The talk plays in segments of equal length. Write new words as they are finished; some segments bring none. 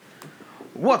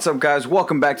What's up, guys?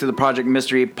 Welcome back to the Project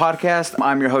Mystery Podcast.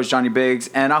 I'm your host, Johnny Biggs,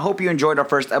 and I hope you enjoyed our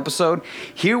first episode.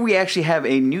 Here we actually have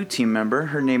a new team member.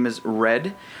 Her name is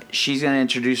Red. She's going to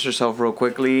introduce herself real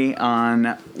quickly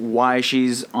on why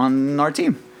she's on our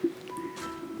team.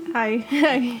 Hi.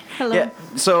 Hello. Yeah,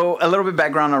 so a little bit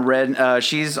background on Red.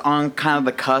 She's on kind of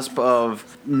the cusp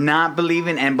of not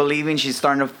believing and believing. She's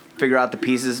starting to figure out the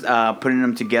pieces, putting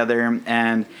them together,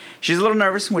 and she's a little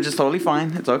nervous, which is totally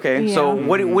fine. It's okay. Yeah. So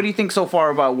what do you think so far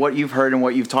about what you've heard and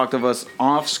what you've talked of us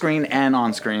off screen and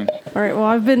on screen? All right. Well,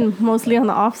 I've been mostly on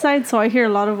the off side, so I hear a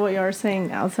lot of what you are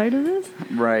saying outside of this.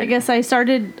 Right. I guess I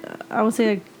started, I would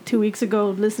say, like 2 weeks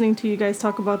ago, listening to you guys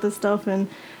talk about this stuff, and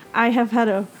I have had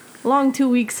a long 2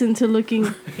 weeks into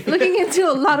looking into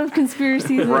a lot of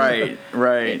conspiracies. Right.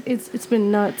 It's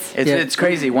been nuts. It's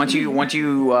crazy. Once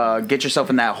you get yourself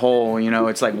in that hole,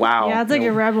 it's like wow. Yeah, it's like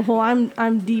a rabbit hole.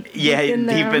 I'm deep. Yeah,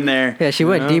 deep in there. Yeah, she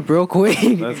went deep real quick.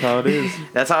 That's how it is.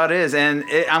 That's how it is, and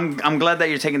I'm glad that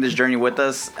you're taking this journey with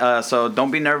us. So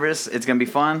don't be nervous. It's gonna be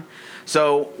fun.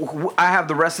 So I have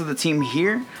the rest of the team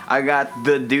here. I got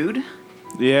the dude.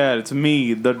 Yeah, it's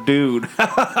me, the dude.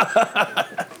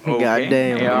 Okay.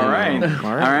 Goddamn. Yeah,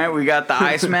 all right. We got the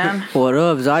Iceman. What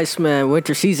up, it's Iceman?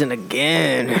 Winter season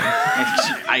again.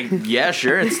 Yeah,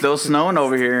 sure. It's still snowing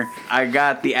over here. I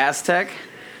got the Aztec.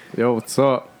 Yo, what's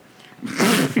up?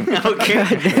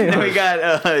 Okay. Then we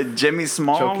got Jimmy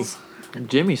Smalls.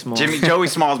 Jimmy Smalls. Joey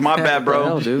Smalls. My bad, bro.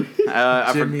 Hell, dude.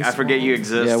 I forget you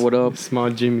exist. Yeah, what up? Small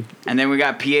Jimmy. And then we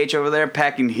got PH over there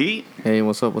packing heat. Hey,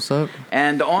 what's up?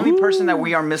 And the only person that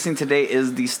we are missing today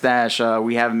is the Stash.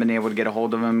 We haven't been able to get a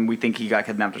hold of him. We think he got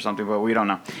kidnapped or something, but we don't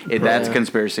know. That's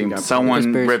conspiracy.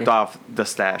 Someone ripped off the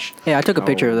Stash. Yeah, I took a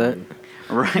picture of that.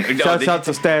 Right. Shout out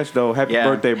to Stash, though. Happy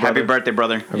birthday, brother. Happy birthday,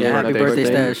 brother. Happy birthday,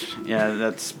 Stash. Yeah,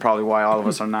 that's probably why all of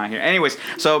us are not here. Anyways,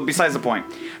 so besides the point.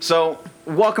 So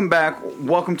welcome back.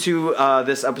 Welcome to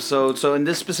this episode. So in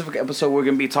this specific episode, we're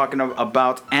going to be talking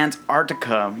about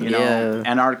Antarctica.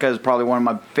 Antarctica is probably one of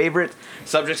my favorite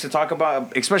subjects to talk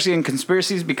about, especially in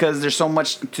conspiracies, because there's so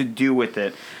much to do with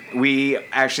it. We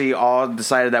actually all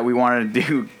decided that we wanted to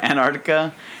do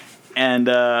Antarctica. And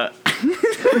we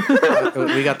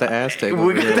got the Aztec.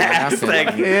 We got the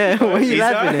Aztec. Yeah, what are you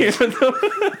laughing at?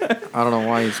 I don't know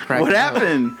why he's cracking. What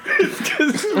happened?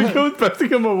 Because we was passing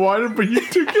him a water, but you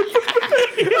took it.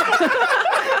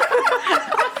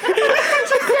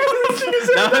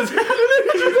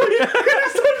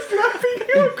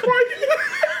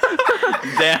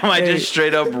 Damn, I just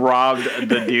straight up robbed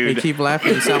the dude. You keep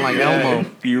laughing, you sound like Elmo.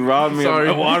 You robbed me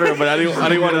of water, but I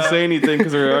didn't want to say anything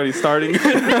because we're already starting.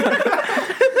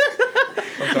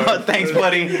 Oh, thanks,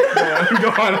 buddy.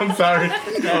 Go on, I'm sorry.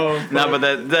 No,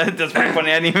 but that's pretty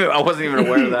funny. I wasn't even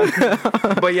aware of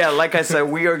that. But yeah, like I said,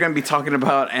 we are going to be talking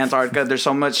about Antarctica. There's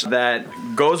so much that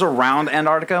goes around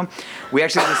Antarctica. We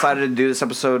actually decided to do this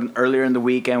episode earlier in the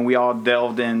week, and we all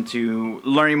delved into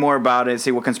learning more about it,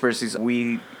 see what conspiracies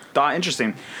we thought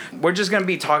interesting. We're just going to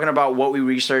be talking about what we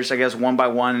researched, I guess, one by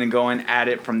one, and then going at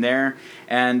it from there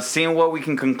and seeing what we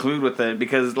can conclude with it.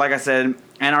 Because, like I said,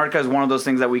 Antarctica is one of those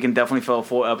things that we can definitely fill a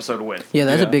full episode with. Yeah,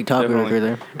 that's a big topic right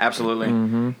there. Absolutely.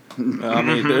 Mm-hmm. I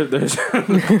mean,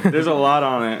 there's a lot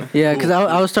on it. Yeah, because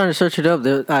I was trying to search it up.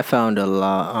 I found a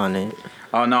lot on it.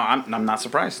 Oh, no, I'm not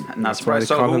surprised. I'm not surprised.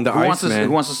 So who wants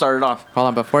to start it off? Hold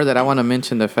on, before that, I want to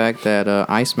mention the fact that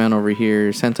Iceman over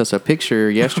here sent us a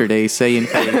picture yesterday saying,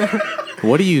 hey,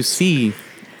 what do you see?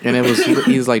 And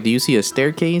he's like, do you see a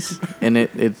staircase? And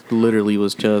it literally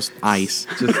was just ice.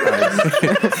 Just ice.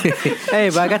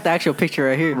 Hey, but I got the actual picture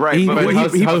right here. Right, He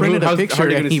how printed a how's picture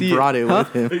he and gonna he see brought it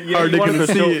with him. Yeah, he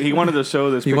wanted to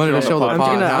show this. He wanted to show the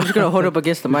pod. I'm just gonna hold up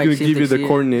against the mic. He's gonna give you the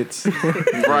coordinates.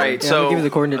 Right. Yeah, So give you the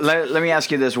coordinates. let me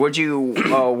ask you this: where'd you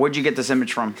get this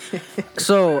image from?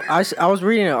 So I was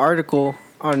reading an article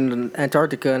on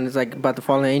Antarctica, and it's like about the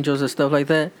fallen angels and stuff like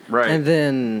that. Right. And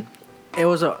then it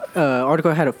was a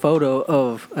article had a photo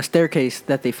of a staircase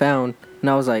that they found, and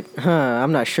I was like,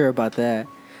 I'm not sure about that.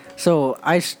 So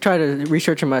I tried to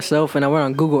research it myself, and I went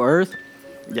on Google Earth.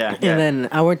 Yeah. And then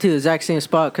I went to the exact same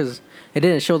spot because it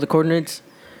didn't show the coordinates.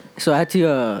 So I had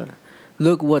to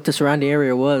look what the surrounding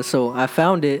area was. So I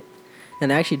found it,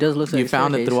 and it actually does look like You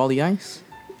found it through all the ice?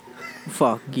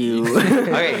 Fuck you.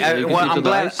 Okay, well,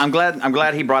 I'm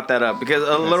glad he brought that up because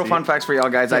a little fun facts for y'all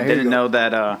guys. I didn't know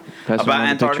that about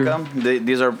Antarctica.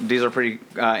 These are pretty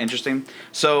interesting.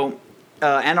 So,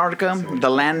 Antarctica, the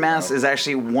landmass is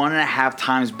actually 1.5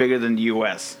 times bigger than the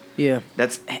U.S. Yeah.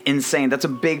 That's insane. That's a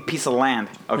big piece of land.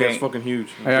 Okay, Yeah, it's fucking huge.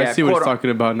 Yeah, I see what he's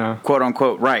talking about now. Quote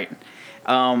unquote, right.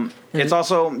 It's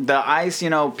also the ice.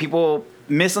 You know, people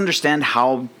misunderstand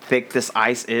how thick this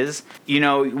ice is. You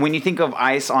know, when you think of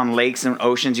ice on lakes and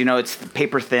oceans, you know, it's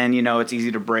paper thin, you know, it's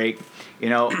easy to break. You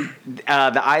know,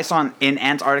 the ice in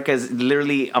Antarctica is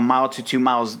literally 1 mile to 2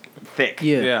 miles thick.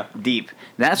 Yeah. Deep.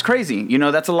 That's crazy. You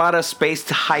know, that's a lot of space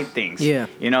to hide things. Yeah.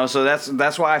 You know, so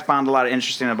that's why I found a lot of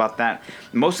interesting about that.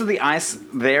 Most of the ice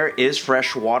there is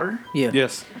fresh water. Yeah.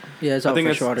 Yes. Yeah, it's all I think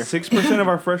fresh it's water. 6% of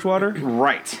our fresh water.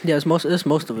 Right. Yeah, it's most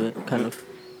of it, kind of.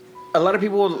 A lot of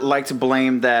people like to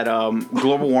blame that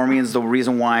global warming is the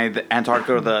reason why the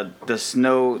Antarctica, or the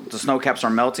snow caps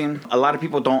are melting. A lot of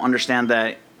people don't understand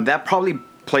that probably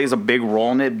plays a big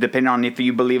role in it, depending on if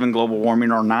you believe in global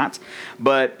warming or not.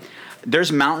 But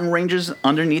there's mountain ranges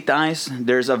underneath the ice.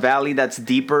 There's a valley that's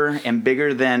deeper and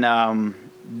bigger than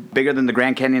the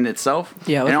Grand Canyon itself.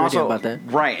 Yeah, I was and reading also, about that.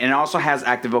 Right, and it also has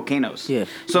active volcanoes. Yeah.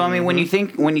 So I mean, when you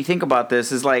think about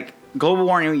this, it's like global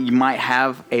warming, you might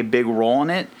have a big role in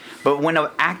it, but when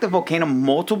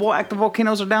multiple active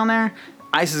volcanoes are down there,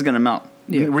 ice is gonna melt,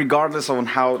 regardless of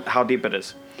how deep it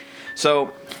is.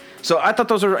 So I thought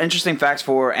those are interesting facts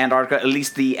for Antarctica, at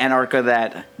least the Antarctica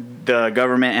that the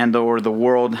government or the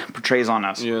world portrays on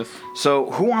us. Yes.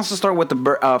 So who wants to start with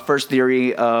the first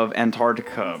theory of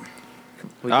Antarctica?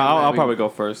 I'll probably go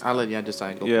first. I'll let you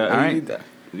decide. Go Yeah. All right.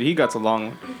 He got a long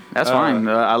one. That's fine.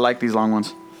 I like these long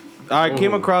ones. I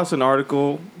came across an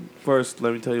article. First,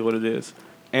 let me tell you what it is.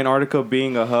 Antarctica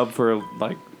being a hub for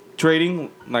trading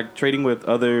with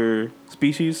other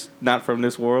species not from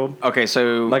this world. Okay,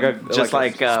 so kind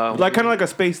of like a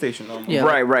space station. Almost. Yeah.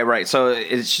 Right. So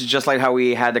it's just like how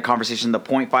we had the conversation, the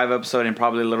 0.5 episode, and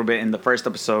probably a little bit in the first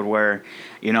episode, where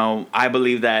I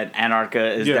believe that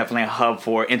Antarctica is definitely a hub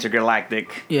for intergalactic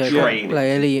trade.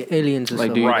 like aliens and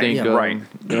stuff. Do you think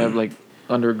they have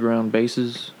underground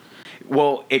bases?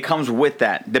 Well, it comes with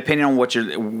that, depending on what you're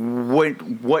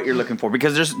looking for.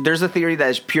 Because there's a theory that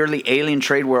is purely alien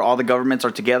trade, where all the governments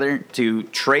are together to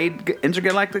trade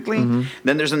intergalactically. Mm-hmm.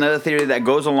 Then there's another theory that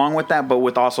goes along with that, but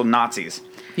with also Nazis.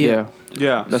 Yeah.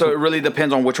 So it really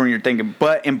depends on which one you're thinking.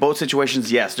 But in both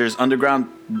situations, yes, there's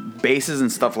underground bases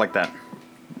and stuff like that.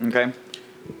 Okay.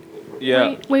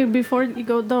 Yeah. Wait, before you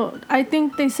go though, I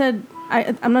think they said,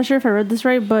 I'm not sure if I read this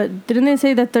right, but didn't they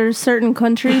say that there's certain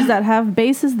countries that have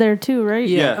bases there too, right?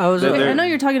 Yeah. I know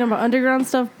you're talking about underground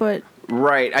stuff, but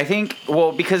right, I think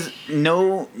because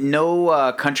no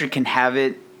country can have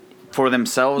it for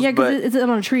themselves. Yeah, but because it's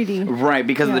on a treaty. Right,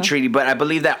 because of the treaty. But I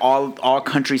believe that all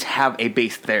countries have a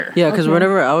base there. Yeah, because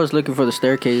whenever I was looking for the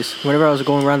staircase, whenever I was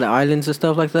going around the islands and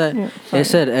stuff like that, it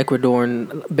said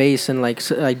Ecuadorian base and like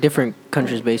different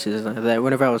countries' bases like that.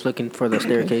 Whenever I was looking for the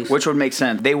staircase, Which would make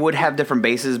sense. They would have different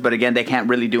bases, but again, they can't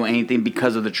really do anything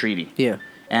because of the treaty. Yeah.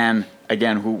 And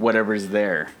again, whatever is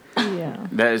there. Yeah.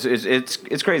 That is,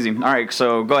 it's crazy. All right,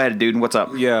 so go ahead, dude. What's up?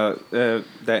 Yeah, that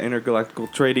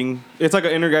intergalactical trading. It's like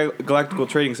an intergalactical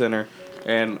trading center,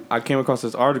 and I came across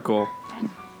this article.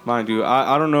 Mind you,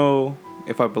 I don't know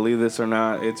if I believe this or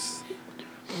not. It's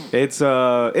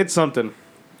something.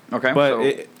 Okay.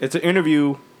 But it's an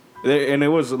interview, and it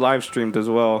was live streamed as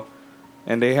well,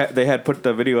 and they had put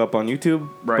the video up on YouTube,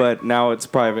 right. But now it's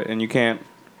private, and you can't.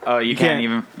 You can't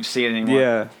even see it anymore.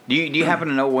 Yeah. Do you happen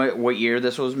to know what year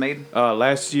this was made?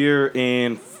 Last year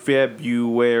in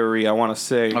February, I want to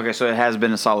say. Okay, so it has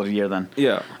been a solid year then.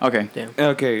 Yeah. Okay. Damn.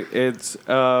 Okay, it's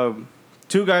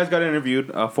two guys got interviewed,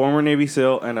 a former Navy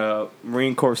SEAL and a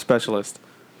Marine Corps specialist.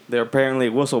 They're apparently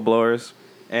whistleblowers,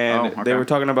 and they were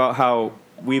talking about how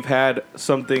we've had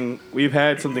something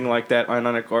like that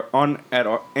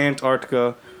at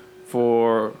Antarctica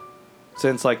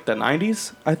since like the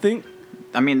 90s, I think.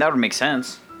 I mean, that would make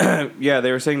sense. Yeah,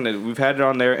 they were saying that we've had it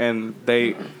on there, and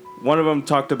one of them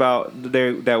talked about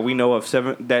that we know of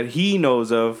that he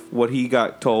knows of. What he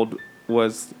got told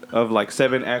was of like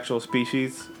 7 actual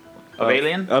species of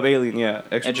alien. Yeah,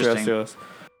 extraterrestrials.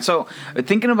 So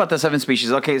thinking about the 7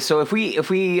 species. Okay, so if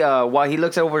we while he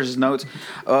looks over his notes,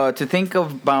 to think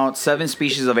about 7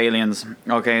 species of aliens.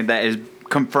 Okay, that is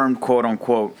confirmed, quote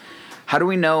unquote. How do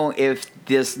we know if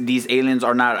these aliens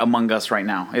are not among us right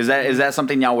now? Is that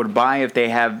something y'all would buy if they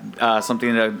have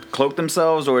something to cloak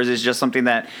themselves, or is it just something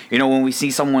that when we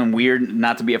see someone weird,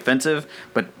 not to be offensive,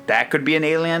 but that could be an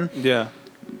alien? Yeah.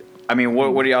 I mean,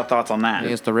 what are y'all thoughts on that?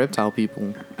 It's the reptile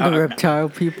people. The reptile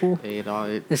people.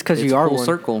 It's because you are full one.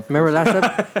 Circle.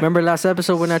 Remember last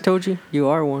episode when I told you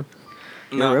are one?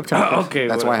 You're a reptile. Okay.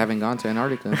 That's why I haven't gone to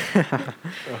Antarctica.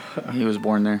 He was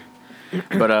born there.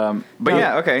 But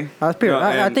yeah, okay.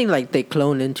 I think like they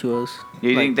clone into us.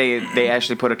 You think they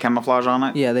actually put a camouflage on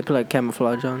it? Yeah, they put like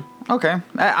camouflage on. Okay,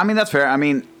 I mean that's fair. I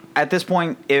mean, at this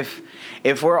point, if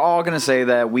we're all gonna say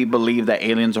that we believe that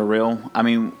aliens are real, I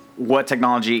mean, what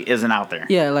technology isn't out there.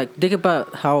 Yeah, like think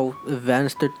about how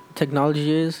advanced their technology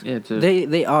is. Yeah,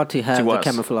 they ought to have the us.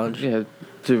 camouflage. Yeah,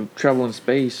 to travel in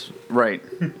space. Right.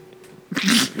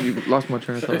 You lost my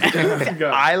train of thought.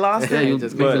 I lost Yeah, it. you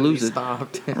Just maybe completely lose it.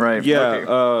 stopped. Right. Yeah,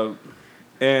 Okay.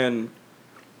 and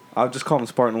I'll just call them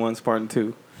Spartan 1, Spartan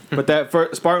 2. But that for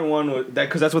Spartan 1 was that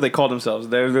because that's what they call themselves.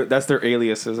 That's their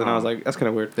aliases, and I was like, that's kind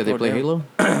of weird. Did they play Halo?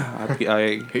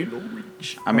 Halo.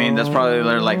 I mean, that's probably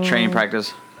their like training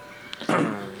practice.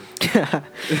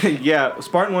 Yeah,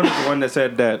 Spartan 1 is the one that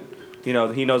said that he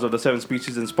knows of the 7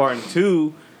 species, and Spartan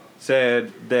 2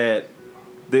 said that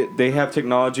they have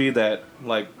technology that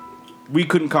like we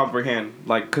couldn't comprehend,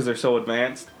 like because they're so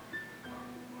advanced.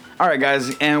 All right,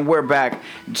 guys, and we're back.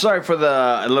 Sorry for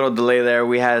the little delay there.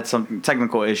 We had some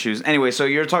technical issues. Anyway, so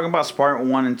you're talking about Spartan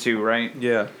 1 and 2, right?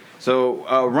 Yeah. So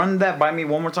run that by me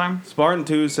one more time. Spartan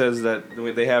 2 says that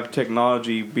they have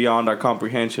technology beyond our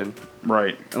comprehension.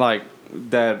 Right. Like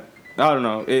that, I don't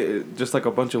know, it just like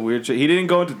a bunch of weird shit. He didn't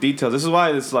go into details. This is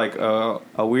why it's like a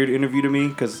weird interview to me,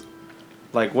 because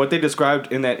like what they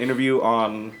described in that interview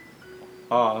on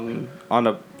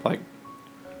a like.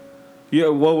 Yeah,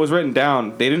 what was written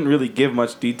down, they didn't really give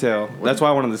much detail. That's why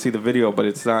I wanted to see the video, but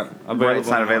it's not available. Right, it's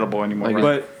not available anymore. Like,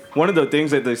 Right. But one of the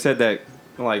things that they said that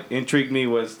like intrigued me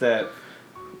was that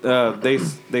they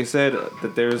said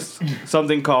that there's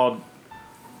something called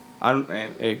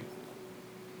hey,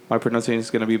 my pronunciation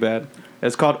is gonna be bad.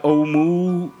 It's called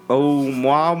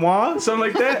Oumuamua,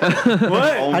 something like that.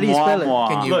 What? How do you spell it?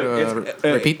 Can you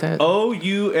repeat that?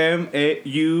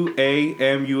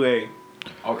 Oumuamua.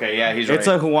 Okay, yeah, he's right. It's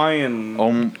a Hawaiian.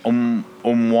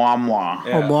 Oumuamua.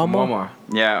 Yeah. Oumuamua?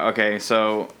 Yeah, okay,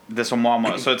 so this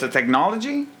Oumuamua. So it's a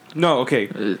technology? No,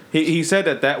 okay. He said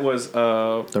that was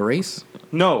The race?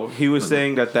 no. He was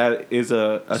saying that is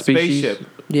a Species? spaceship.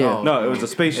 Yeah. Oh, No, it was a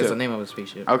spaceship. It's the name of a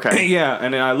spaceship. Okay. Yeah,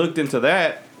 and then I looked into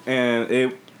that, and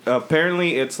it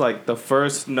apparently it's like the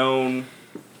first known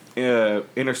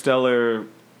interstellar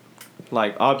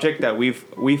like object that we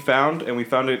found, and we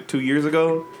found it 2 years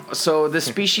ago. So the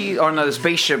species, or no, the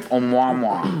spaceship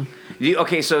Oumuamua.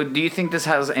 Okay, so do you think this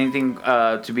has anything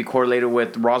to be correlated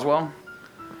with Roswell?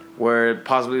 Where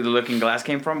possibly the Looking Glass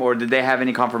came from? Or did they have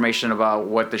any confirmation about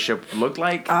what the ship looked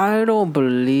like? I don't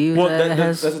believe Well, that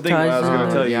has that's the thing I was ties gonna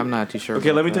on tell it. you. Yeah, I'm not too sure. Okay,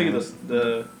 about let me tell you that.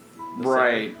 the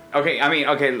Right. Okay, I mean,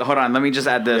 okay, hold on. Let me just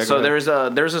add this. Yeah, So go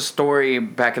ahead. there's a story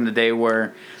back in the day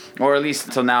where, or at least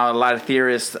until now, a lot of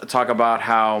theorists talk about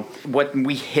how what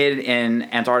we hid in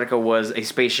Antarctica was a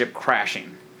spaceship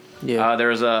crashing. Yeah.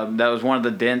 That was one of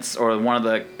the dents or one of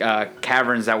the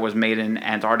caverns that was made in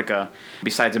Antarctica,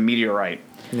 besides a meteorite.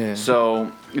 Yeah.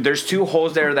 So there's 2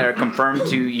 holes there that are confirmed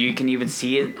to. You can even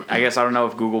see it. I guess I don't know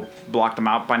if Google blocked them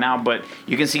out by now, but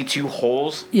you can see 2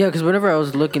 holes. Yeah, because whenever I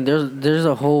was looking, there's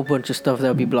a whole bunch of stuff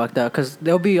that'll be blocked out because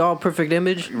they'll be all perfect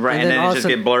image, Right, and then all it of just a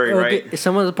get sudden blurry, it'll right?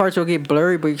 some of the parts will get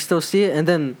blurry, but you can still see it. And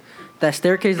then that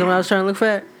staircase, the one I was trying to look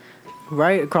at,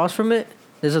 right across from it,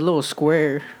 there's a little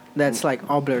square that's like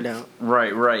all blurred out.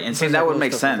 Right. And see, There's that like would little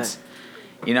make stuff like sense.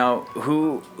 You know,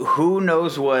 who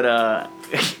knows what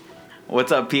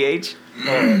what's up, PH?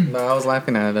 No, I was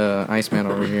laughing at Iceman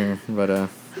over here, but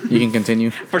you can continue.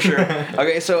 For sure.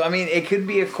 Okay, so I mean, it could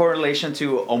be a correlation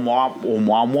to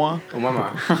Oumuamua.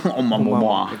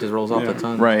 Oumuamua. It just rolls off the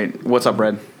tongue. Right. What's up,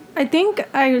 Red? I think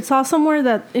I saw somewhere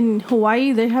that in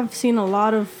Hawaii they have seen a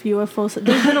lot of UFOs.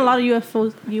 There's been a lot of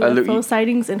UFO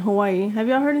sightings in Hawaii. Have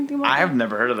y'all heard anything about I that? have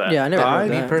never heard of that. Yeah, I never I heard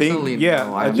Me that. personally, yeah,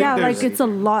 no, I I think Yeah, there's- like it's a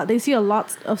lot. They see a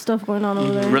lot of stuff going on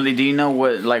over there. Really? Do you know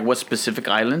what specific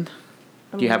island?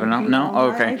 Do you happen to know? No?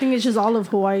 Oh, okay. I think it's just all of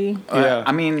Hawaii. Yeah.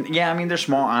 I mean, they're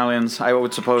small islands. I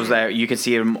would suppose that you could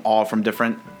see them all from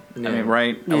different. I mean,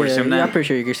 right? I would assume I'm that. pretty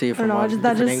sure you can see it I don't from know. all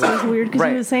That different just angles. was weird because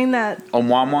Right. he was saying that.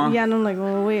 Oumuamua. Yeah, and I'm like,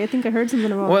 oh wait, I think I heard something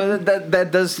about. Well,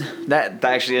 that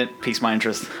actually piques my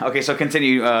interest. Okay, so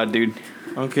continue, dude.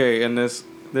 Okay, and this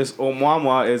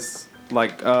Oumuamua is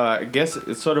like I guess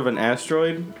it's sort of an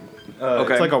asteroid.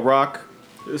 Okay. It's like a rock.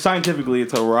 Scientifically,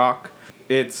 it's a rock.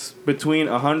 It's between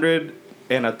 100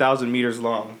 and 1,000 meters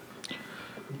long.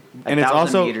 And it's 1,000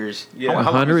 also meters. Yeah. How long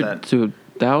is 100 that? to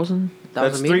 1,000?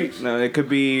 That's 1,000 three. meters? No, it could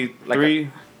be Like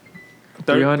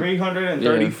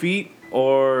 330 Yeah. feet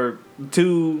or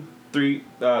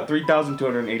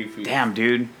 3,280 feet. Damn,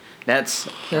 dude. That's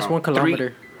That's 1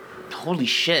 kilometer. holy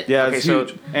shit. Yeah, okay, it's so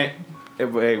huge. And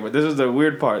hey, but this is the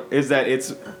weird part: is that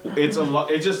it's a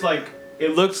lot. It's just like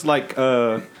it looks like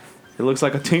a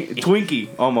Twinkie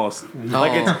almost.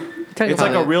 Like it's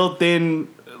like a real thin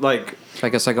like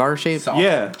Like a cigar shape?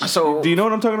 Yeah. So do you know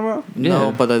what I'm talking about? No,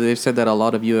 Yeah. but they've said that a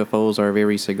lot of UFOs are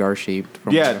very cigar shaped.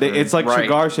 Yeah, it's like Right.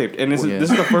 cigar shaped, and this is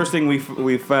the first thing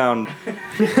we found.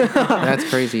 That's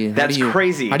crazy. That's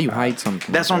crazy. How do you hide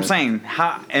something? That's like what I'm saying.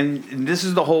 How, and this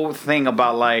is the whole thing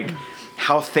about like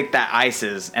how thick that ice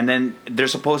is, and then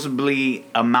there's supposedly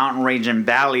a mountain range and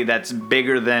valley that's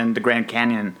bigger than the Grand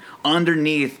Canyon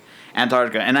underneath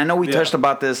Antarctica. And I know we touched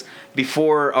about this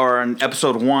before, or in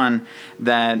episode 1,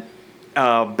 that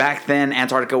back then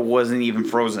Antarctica wasn't even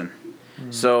frozen.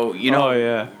 So you know, Oh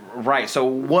yeah. right. So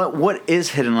what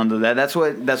is hidden under that? That's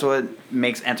what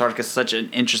makes Antarctica such an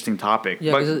interesting topic.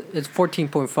 Yeah, But- because it's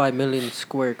 14.5 million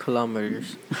square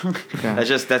kilometers. Yeah.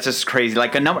 That's just crazy.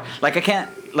 Like a number, like I can't,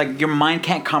 like your mind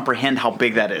can't comprehend how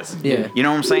big that is. Yeah. You know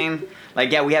what I'm saying? Like,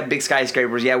 yeah, we have big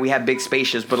skyscrapers. Yeah, we have big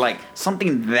spaceships, but like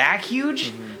something that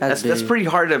huge, that's That's big. pretty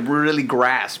hard to really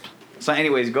grasp. So,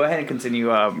 anyways, go ahead and continue,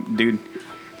 dude.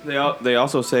 They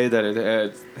also say that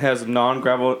it has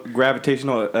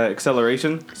non-gravitational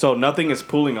acceleration, so nothing is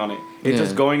pulling on it. It's Yeah.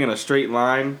 just going in a straight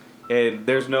line, and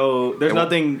there's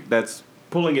nothing that's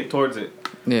pulling it towards it.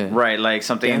 Yeah. Right, like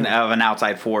something of an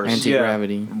outside force.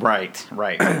 Anti-gravity. Right.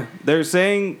 They're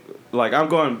saying, like,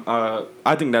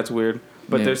 I think that's weird,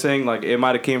 but Yeah. they're saying like it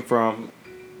might have came from,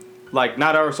 like,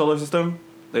 not our solar system.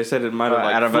 They said it might have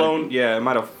out of flown. Yeah, it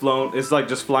might have flown. It's like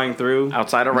just flying through.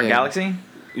 Outside of our Yeah. galaxy,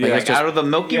 Yeah, like out of the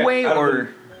Milky Yeah, Way, out of or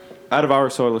out of our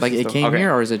solar Like system. it came Okay.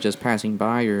 here, or is it just passing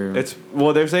by, or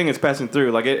They're saying it's passing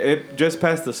through. Like it just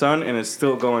passed the sun and it's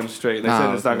still going straight. They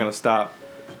said it's not okay. gonna stop.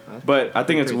 But I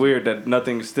think it's weird that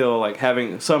nothing's still like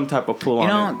having some type of pull you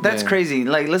on know, it. that's Yeah. crazy.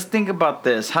 Like, let's think about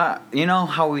this. How, you know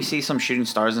how we see some shooting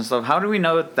stars and stuff? How do we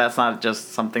know that that's not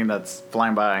just something that's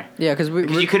flying by? Yeah, because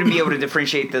Because you couldn't be able to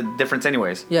differentiate the difference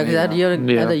anyways. Yeah, because Yeah.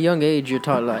 at a young age, you're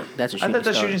taught like that's a I shooting thought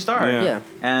that's star. shooting star. Yeah.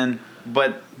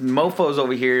 But mofos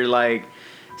over here like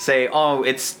say, oh,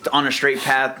 it's on a straight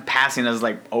path passing us.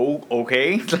 Like, oh,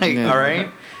 okay, like, Yeah. all right,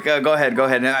 go ahead.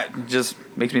 And it just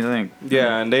makes me think.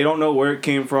 Yeah, and they don't know where it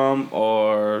came from,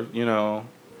 or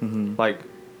like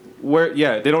where.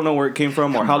 Yeah, they don't know where it came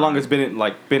from, or how long it's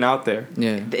been out there.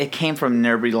 yeah, It came from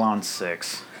Nerbulon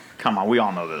 6. Come on, we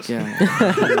all know this. yeah.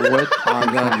 What? Oh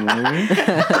God.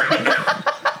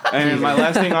 And my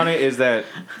last thing on it is that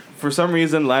for some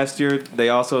reason last year they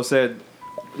also said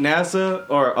NASA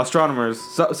or astronomers.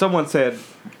 Someone said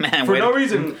Man, for wait. no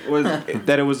reason was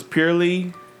that it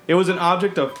was an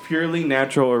object of purely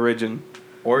natural origin.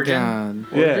 Origin.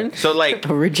 God. Yeah. So like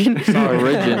Origin.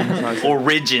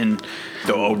 origin,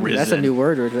 the origin. That's a new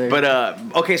word right there. But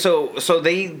okay, so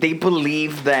they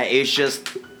believe that it's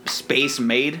just space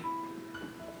made.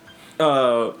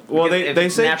 Well, If they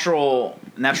it's say natural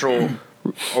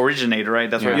originator, right?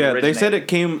 That's where it yeah. They said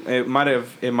originated. it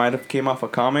might have came off a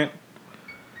comet.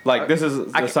 Like this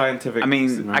is the scientific. I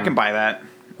mean, I can buy that.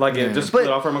 like it just split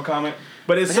off from a comet.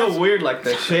 But it's so weird, like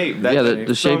the shape. That Yeah, thing.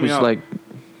 the shape Throw me is off. like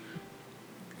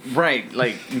Right,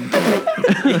 like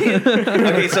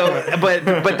okay, so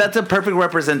but that's a perfect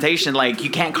representation. Like you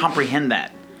can't comprehend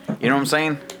that. You know what I'm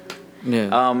saying?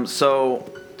 Yeah.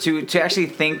 So to actually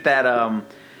think that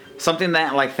something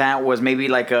that like that was maybe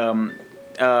like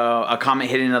a comet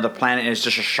hitting another planet and it's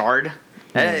just a shard.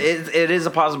 It is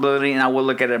a possibility, and I will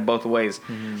look at it both ways.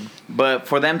 But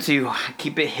for them to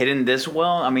keep it hidden this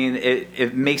well, I mean,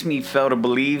 it makes me fail to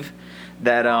believe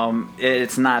that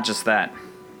it's not just that.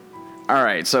 All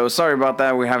right, so sorry about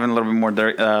that. We're having a little bit more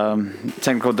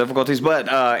technical difficulties, but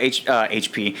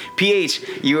HP, PH,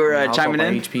 you were I'll chiming talk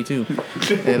about in. HP too.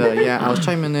 Yeah, I was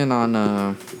chiming in on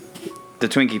The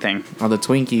Twinkie thing. the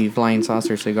Twinkie flying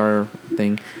saucer cigar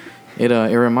thing. It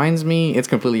reminds me. It's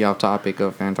completely off topic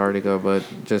of Antarctica, but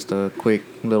just a quick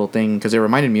little thing because it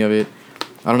reminded me of it.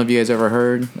 I don't know if you guys ever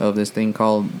heard of this thing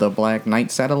called the Black Knight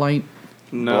satellite.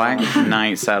 No. Black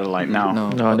Knight satellite. No.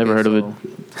 No, I never heard of it.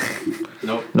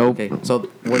 Nope. Nope. Okay, so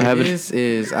what I it haven't.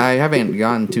 is I haven't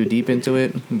gone too deep into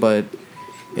it, but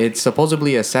it's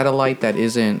supposedly a satellite that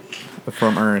isn't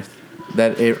from Earth,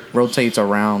 that it rotates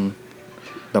around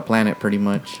the planet pretty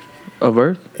much. Of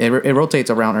Earth? It rotates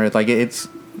around Earth, like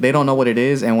they don't know what it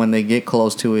is, and when they get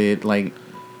close to it, like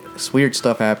weird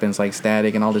stuff happens, like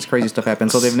static and all this crazy stuff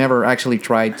happens. So they've never actually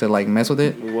tried to like mess with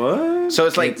it. What? So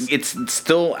it's like it's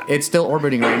still. It's still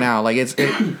orbiting right now. Like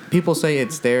people say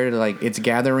it's there, like it's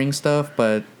gathering stuff,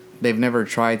 but they've never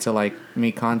tried to like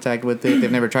make contact with it.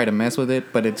 They've never tried to mess with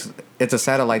it, but it's a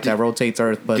satellite that rotates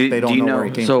Earth, but do they don't you know know- where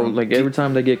it came So from. like every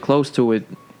time they get close to it,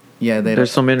 Yeah,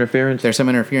 there's some interference. there's some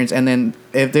interference, and then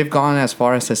if they've gone as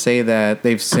far as to say that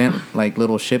they've sent like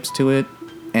little ships to it,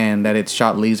 and that it's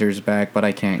shot lasers back, but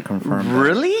I can't confirm that.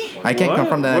 Really? I can't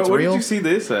confirm that it's Where real. did you see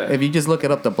this at? If you just look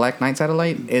it up, the Black Knight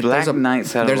satellite. There's a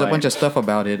bunch of stuff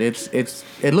about it.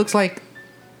 It looks like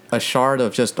a shard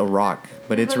of just a rock,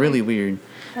 but it's really weird.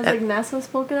 Has like NASA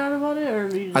spoken out about it, or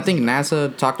I think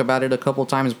NASA talked about it a couple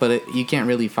times, but you can't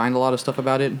really find a lot of stuff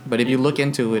about it. But if you look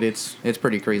into it, it's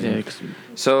pretty crazy. Yeah,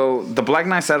 So the Black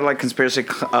Knight satellite conspiracy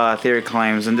theory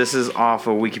claims, and this is off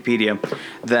of Wikipedia,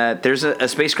 that there's a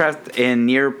spacecraft in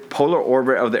near polar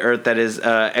orbit of the Earth that is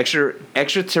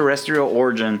extraterrestrial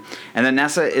origin, and that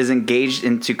NASA is engaged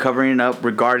into covering it up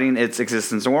regarding its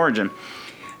existence and origin.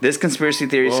 This conspiracy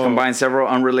theory combines several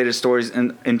unrelated stories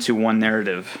into one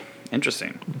narrative.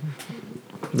 Interesting.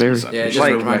 Very. Yeah, it just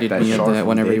reminded me of that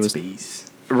whenever he was.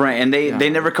 Right, and they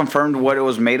never confirmed what it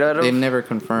was made out of. They've never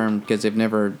confirmed because they've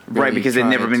never. Really because they've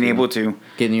never been able to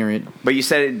get near it. But you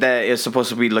said that it's supposed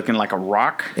to be looking like a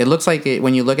rock. It looks like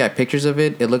when you look at pictures of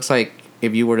it, it looks like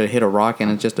if you were to hit a rock and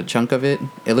it's just a chunk of it.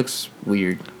 It looks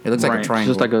weird. It looks like a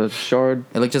triangle. Just like a shard.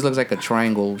 It just looks like a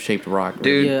triangle shaped rock.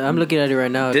 Dude, yeah, I'm looking at it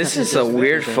right now. This is a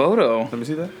weird photo. Let me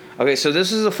see that. Okay, so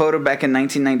this is a photo back in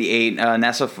 1998.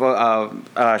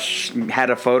 NASA had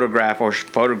a photograph or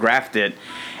photographed it,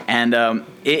 and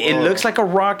it looks like a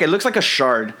rock. It looks like a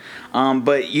shard,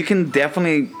 but you can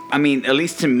definitely. I mean, at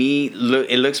least to me,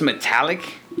 it looks metallic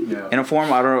in a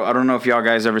form. I don't know if y'all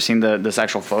guys ever seen this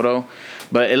actual photo,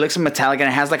 but it looks metallic and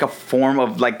it has like a form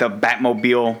of like the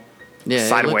Batmobile. Yeah,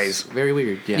 sideways. Very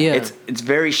weird. Yeah. It's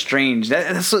very strange.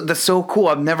 That's so cool.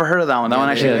 I've never heard of that one. That one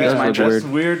actually piques my interest.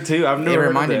 That's weird too. I've never. It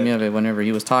reminded me of it whenever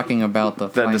he was talking about the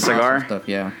cigar stuff.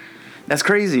 Yeah. That's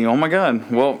crazy. Oh my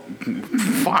god. Well,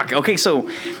 fuck. Okay, so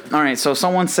all right. So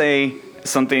someone say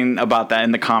something about that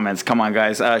in the comments. Come on,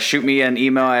 guys. Shoot me an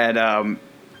email at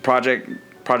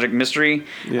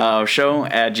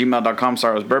ProjectMysteryShow@gmail.com.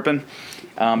 Sorry, I was burping.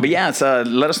 But yeah, it's,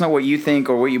 let us know what you think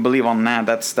or what you believe on that.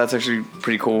 That's actually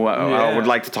pretty cool. I would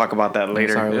like to talk about that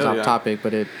later. Sorry, it was off topic,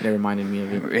 but it reminded me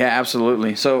of it. Yeah,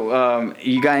 absolutely. So,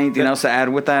 you got anything else to add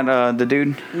with that, the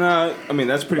dude? No, I mean,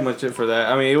 that's pretty much it for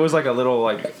that. I mean, it was like a little,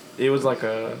 I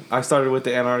started with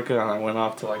the Antarctica and I went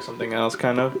off to like something else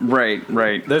kind of. Right.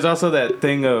 There's also that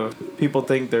thing of people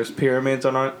think there's pyramids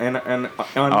on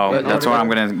Antarctica. That's what I'm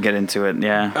going to get into it.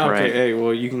 Yeah, okay, right. Hey,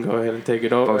 well, you can go ahead and take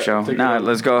it over.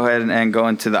 Let's go ahead and go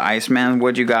into the Iceman.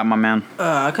 What you got, my man?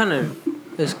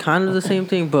 It's kind of the same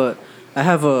thing, but I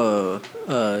have a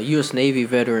U.S. Navy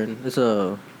veteran. It's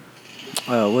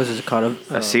what is it called?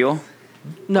 A SEAL?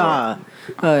 Nah.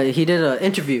 He did an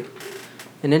interview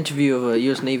of a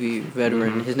U.S. Navy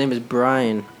veteran. Mm-hmm. His name is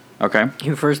Brian. Okay. He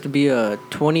refers to be a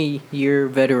 20-year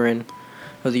veteran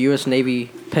of the U.S.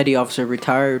 Navy petty officer,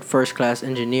 retired first-class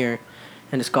engineer,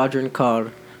 in a squadron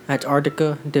called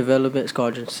Antarctica Development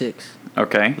Squadron 6.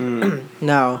 Okay.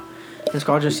 Now, in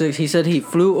Squadron 6, he said he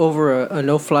flew over a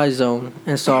no-fly zone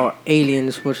and saw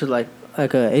aliens, which is like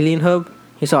a alien hub.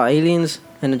 He saw aliens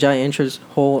and a giant entrance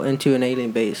hole into an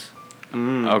alien base.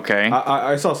 Okay.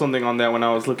 I saw something on that when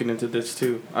I was looking into this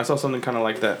too. I saw something kind of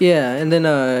like that. Yeah, and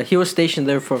then he was stationed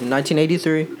there from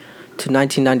 1983 to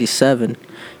 1997.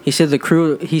 He said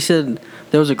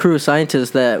there was a crew of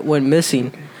scientists that went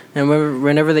missing, and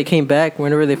whenever they came back,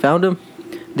 whenever they found them,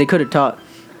 they couldn't talk.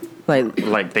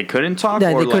 Like they couldn't talk?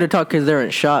 Yeah, they couldn't talk because they're in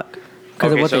shock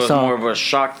because of what they saw. It was more of a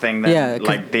shock thing than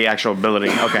like the actual ability.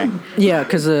 Okay. Yeah,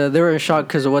 because they were in shock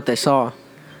because of what they saw.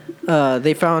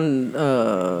 They found,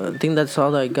 I think that's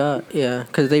all I got. Yeah,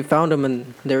 because they found them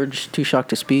and they were just too shocked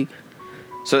to speak.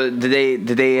 So did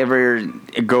they ever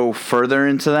go further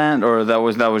into that, or that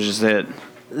was just it?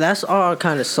 That's all I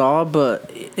kind of saw, but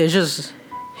it's just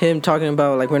him talking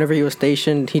about like whenever he was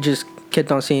stationed, he just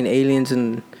kept on seeing aliens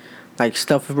and like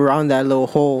stuff around that little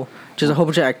hole. Just a whole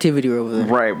bunch of activity over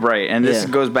there. Right, and this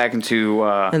goes back into.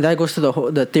 And that goes to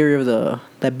the theory of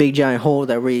that big giant hole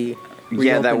that we.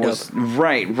 That was up.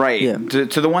 Right. Yeah.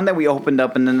 To the one that we opened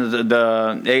up, and then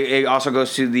it also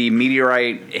goes to the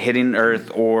meteorite hitting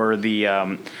Earth or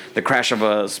the crash of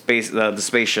the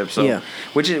spaceship. So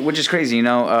which is crazy, you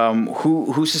know.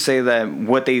 Who's to say that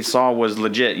what they saw was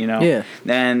legit, you know? Yeah.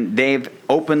 And they've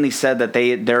openly said that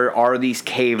there are these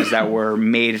caves that were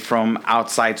made from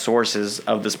outside sources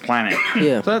of this planet.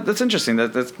 Yeah. So that's interesting.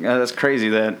 That's crazy.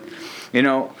 That, you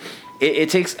know.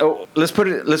 It takes. Let's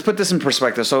put this in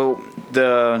perspective. So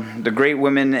the great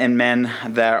women and men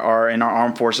that are in our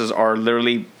armed forces are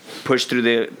literally pushed through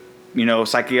the, you know,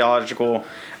 psychological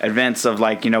events of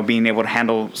like, you know, being able to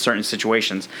handle certain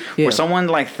situations. Yeah. For someone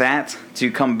like that to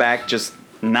come back just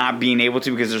not being able to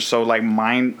because they're so like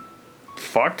mind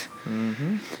fucked.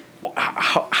 Mm-hmm.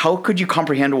 how could you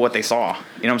comprehend what they saw?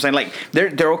 You know what I'm saying? Like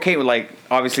they're okay with, like,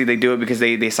 obviously they do it because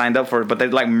they signed up for it, but they're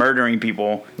like murdering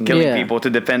people, killing people to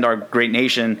defend our great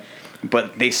nation.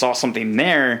 But they saw something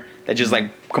there that just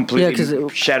like completely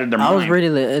shattered their mind. I was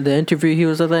reading the interview he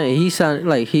was at, and he sounded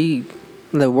like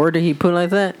the word that he put like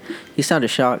that, he sounded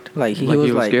shocked. Like he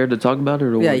was scared to talk about it?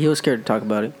 Or yeah, what? he was scared to talk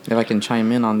about it. If I can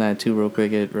chime in on that too real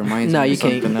quick, it reminds me of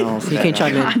something else. You can't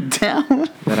chime in.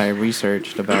 That I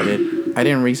researched about it. I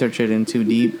didn't research it in too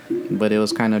deep, but it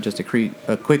was kind of just a quick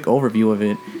overview of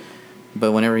it.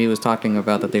 But whenever he was talking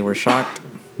about that they were shocked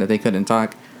that they couldn't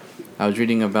talk, I was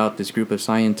reading about this group of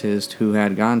scientists who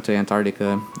had gone to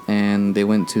Antarctica, and they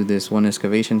went to this one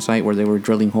excavation site where they were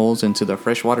drilling holes into the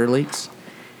freshwater lakes.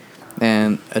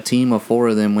 And a team of 4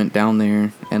 of them went down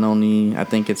there, and I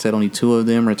think it said only 2 of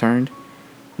them returned.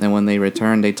 And when they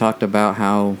returned, they talked about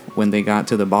how when they got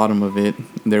to the bottom of it,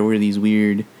 there were these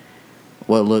weird,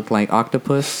 what looked like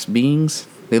octopus beings.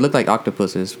 They looked like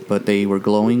octopuses, but they were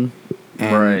glowing.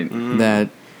 And that,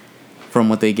 from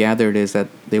what they gathered, is that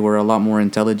they were a lot more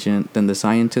intelligent than the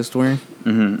scientists were.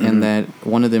 And that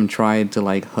one of them tried to,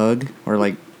 like, hug or,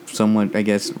 like, somewhat, I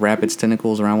guess, wrap its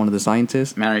tentacles around one of the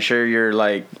scientists. Man, are you sure you're,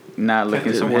 like, not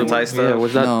looking some hentai stuff? Yeah,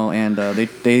 was that? No, and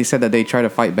they said that they tried to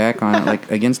fight back on like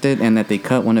against it, and that they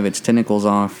cut one of its tentacles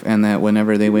off, and that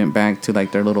whenever they went back to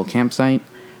like their little campsite,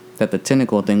 that the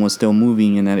tentacle thing was still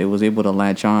moving, and that it was able to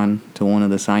latch on to one of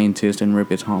the scientists and rip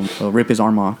his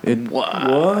arm off.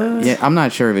 What? Yeah, I'm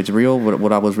not sure if it's real.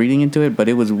 What I was reading into it, but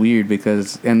it was weird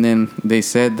because, and then they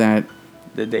said that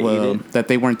Did they eat it? that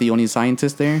they weren't the only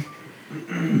scientists there.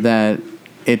 That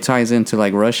it ties into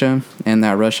like Russia, and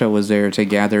that Russia was there to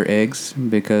gather eggs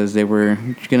because they were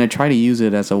gonna try to use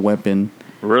it as a weapon.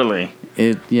 Really?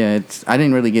 I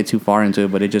didn't really get too far into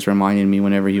it, but it just reminded me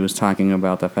whenever he was talking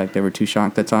about the fact they were too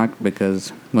shocked to talk, because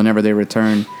whenever they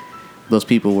returned, those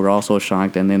people were also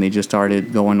shocked, and then they just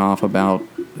started going off about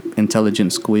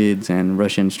intelligent squids and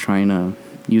Russians trying to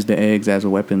use the eggs as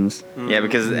weapons. Yeah,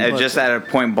 because just at a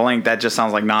point blank, that just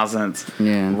sounds like nonsense.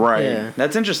 Yeah. Right. Yeah.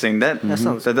 That's interesting. That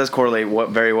does correlate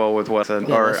very well with what said,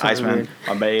 or that sounds Iceman. weird.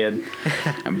 My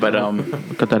bad. But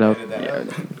Cut that out. yeah.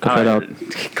 Cut that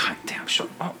out. God damn, shut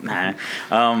up, nah.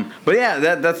 But yeah,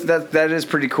 that is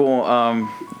pretty cool.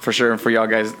 For sure for y'all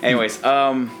guys. Anyways,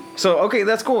 so okay,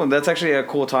 that's cool. That's actually a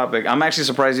cool topic. I'm actually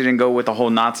surprised you didn't go with the whole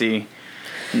Nazi.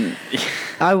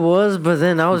 I was, but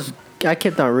then I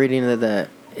kept on reading that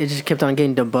it just kept on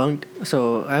getting debunked.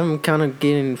 So I'm kind of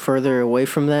getting further away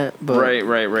from that. But Right.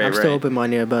 I'm still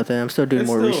open-minded about that. I'm still doing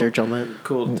more research on that.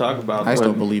 Cool to talk about. I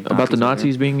still believe About the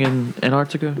Nazis Nazis being in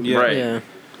Antarctica? Yeah. Right. Yeah.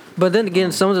 But then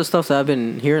again, some of the stuff that I've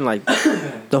been hearing, like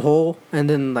the hole, and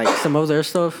then like some other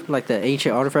stuff, like the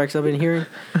ancient artifacts I've been hearing,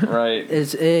 Right.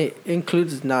 it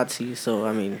includes Nazis. So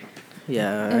I mean,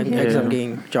 yeah, I guess I'm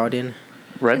getting drawn in.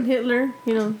 And Hitler,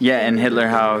 you know. Yeah, and Hitler,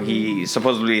 how he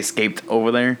supposedly escaped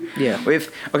over there. Yeah.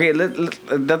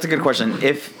 That's a good question.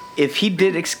 If he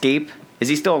did escape, is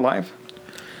he still alive?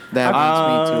 That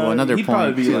brings me to another he'd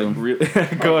point probably be too. like,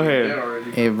 really go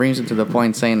ahead. It brings me to the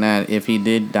point saying that if he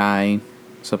did die,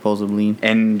 supposedly,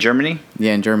 In Germany?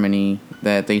 in Germany,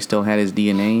 that they still had his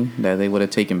DNA, that they would have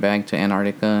taken back to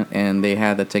Antarctica, and they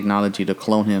had the technology to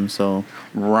clone him, so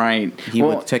Right. he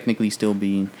would technically still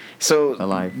be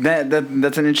alive.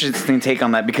 That's an interesting take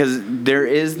on that, because there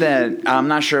is that. I'm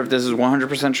not sure if this is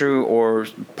 100% true or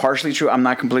partially true. I'm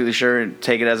not completely sure.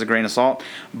 Take it as a grain of salt.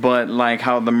 But like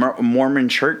how the Mormon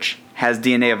Church has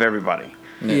DNA of everybody.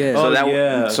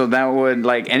 Yeah. So that would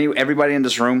like everybody in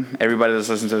this room, everybody that's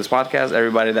listening to this podcast,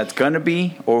 everybody that's gonna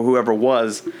be or whoever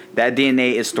was, that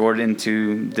DNA is stored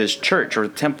into this church or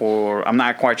temple, or I'm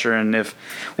not quite sure. And if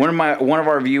one of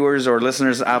our viewers or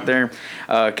listeners out there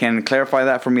can clarify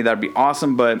that for me, that'd be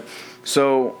awesome. But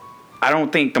so I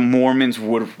don't think the Mormons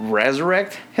would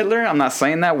resurrect Hitler. I'm not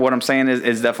saying that. What I'm saying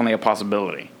is definitely a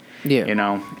possibility. Yeah. You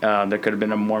know, there could have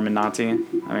been a Mormon Nazi.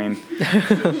 I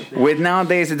mean, with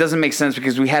nowadays, it doesn't make sense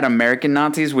because we had American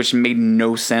Nazis, which made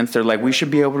no sense. They're like, we should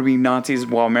be able to be Nazis,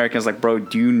 while Americans like, bro,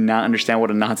 do you not understand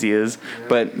what a Nazi is?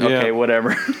 But okay,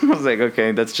 whatever. I was like,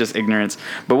 okay, that's just ignorance.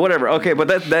 But whatever. Okay, but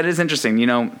that is interesting. You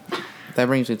know. That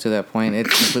brings me to that point.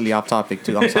 It's completely off topic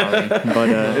too. I'm sorry, but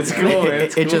It's cool.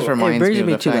 it just reminds me of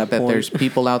the to fact that that point. there's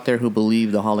people out there who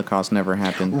believe the Holocaust never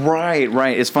happened. Right.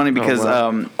 It's funny because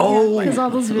Because all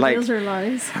those videos like- are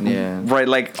lies. Yeah. right,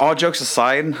 like all jokes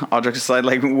aside,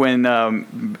 like when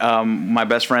my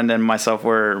best friend and myself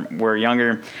were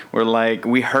younger, we're like,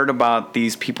 we heard about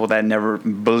these people that never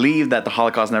believed that the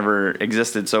Holocaust never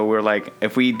existed. So we're like,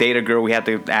 if we date a girl, we have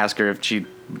to ask her if she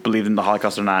believed in the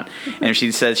Holocaust or not. And if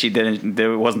she said she didn't,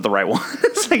 it wasn't the right one.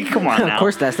 It's like, come on now. Of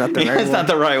course that's not the right one. It's not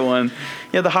the right one.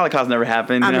 Yeah, the Holocaust never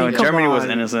happened. You know, come Germany was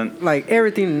on. innocent. Like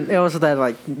everything else that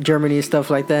like Germany and stuff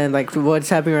like that, and like what's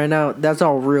happening right now, that's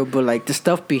all real. But like the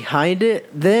stuff behind it,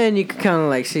 then you can kind of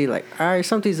like see like, all right,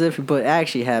 something's different, but it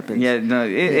actually happened. Yeah, no,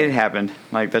 it happened.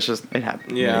 Like that's just it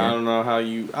happened. Yeah, I don't know how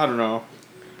you. I don't know.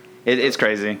 It's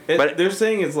crazy. But they're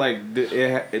saying it's like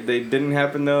they didn't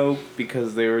happen though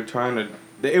because they were trying to.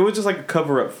 It was just like a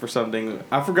cover up for something.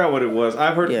 I forgot what it was.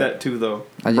 I've heard that too though.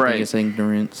 I just Right. think it's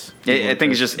ignorance. I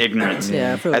think it's just ignorance.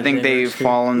 Yeah, I feel I like think they've ignorance, too.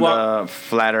 fallen Well, the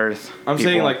flat Earth. I'm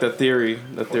people. saying like the theory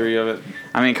of it.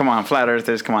 I mean, come on, flat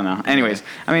earthers, come on now. Anyways,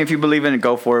 I mean, if you believe in it,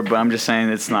 go for it. But I'm just saying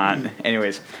it's not.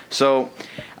 Anyways, so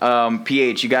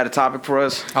PH, you got a topic for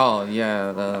us? Oh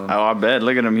yeah. Oh, I bet.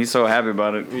 Look at him. He's so happy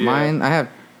about it. Mine.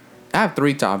 I have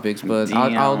 3 topics, but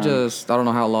I'll Damn. just. I don't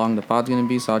know how long the pod's gonna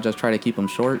be, so I'll just try to keep them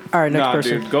short. All right, next Nah,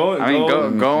 person. dude, go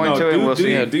into it. We'll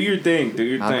see. Do your thing. Do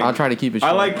your thing. I'll try to keep it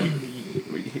short. I like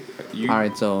you. All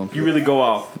right, so You really go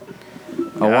off.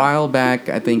 a while back,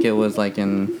 I think it was like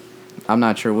in, I'm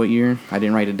not sure what year. I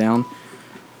didn't write it down,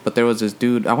 but there was this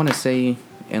dude. I want to say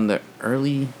in the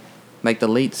early, like the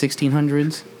late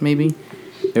 1600s, maybe.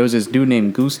 There was this dude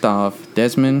named Gustav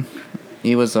Desmond.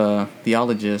 He was a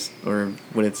theologist, or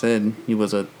what it said. He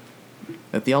was a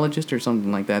theologist or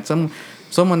something like that.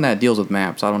 Someone that deals with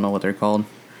maps. I don't know what they're called.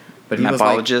 But he was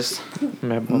like, Mapologist.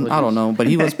 I don't know, but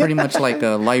he was pretty much like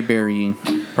a library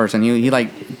person. He like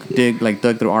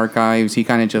dug through archives. He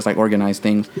kind of just like organized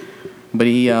things. But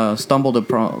he stumbled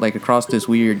across this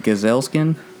weird gazelle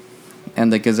skin,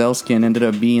 and the gazelle skin ended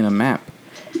up being a map.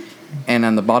 And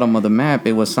on the bottom of the map,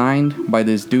 it was signed by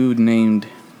this dude named,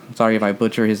 sorry if I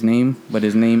butcher his name, but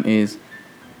his name is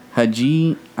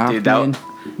Haji Ahmed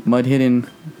Mudhidden.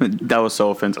 That was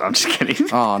so offensive. I'm just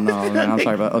kidding. Oh no, man, I'm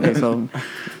sorry about. Okay, so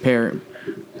Perry.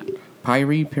 I'm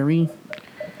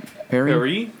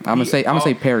gonna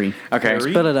say Perry. Okay.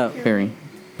 Perry? Spell it out. Perry.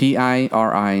 Piri.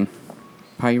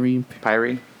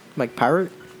 Pyrie. Like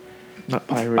pirate? Not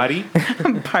pirate. Buddy?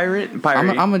 Pirate. I'm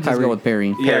gonna just go with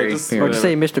Perry. Yeah, Just- just Or just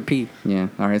say Mr. P. Yeah.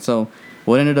 All right. So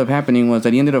what ended up happening was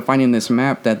that he ended up finding this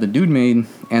map that the dude made,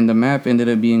 and the map ended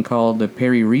up being called the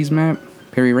Perry-Reyes map.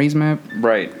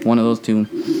 Right. One of those two.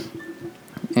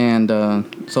 And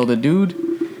so that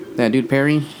dude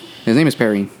Perry, his name is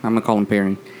Perry. I'm gonna call him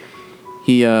Perry.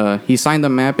 He signed the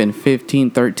map in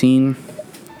 1513,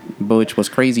 which was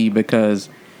crazy because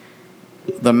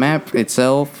the map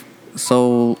itself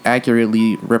so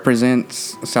accurately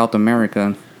represents South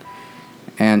America,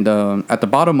 and at the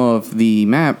bottom of the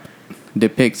map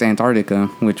depicts Antarctica,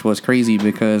 which was crazy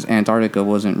because Antarctica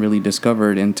wasn't really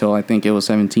discovered until I think it was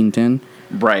 1710.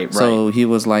 Right. So he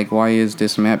was like, why is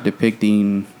this map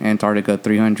depicting Antarctica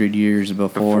 300 years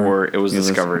before it was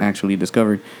discovered? Actually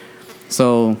discovered.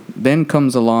 So then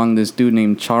comes along this dude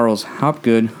named Charles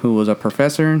Hopgood, who was a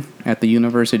professor at the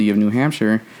University of New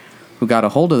Hampshire, who got a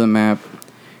hold of the map.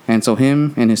 And so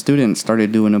him and his students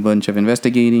started doing a bunch of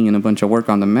investigating and a bunch of work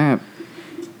on the map.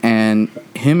 And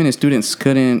him and his students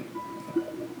couldn't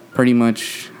pretty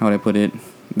much, how would I put it?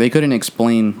 They couldn't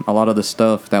explain a lot of the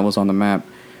stuff that was on the map.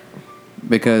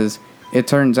 Because it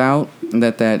turns out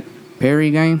that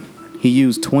Perry guy, he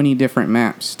used 20 different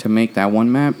maps to make that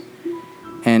one map.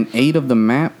 And 8 of the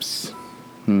maps,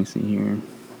 let me see here.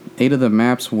 8 of the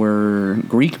maps were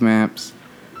Greek maps.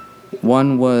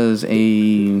 One was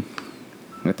I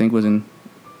think was an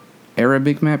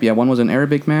Arabic map. Yeah, one was an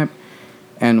Arabic map.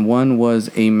 And one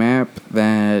was a map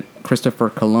that Christopher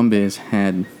Columbus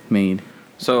had made.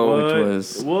 So Which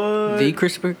was The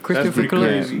Christopher pretty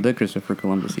Columbus. crazy. the Christopher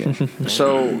Columbus, yeah.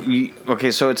 So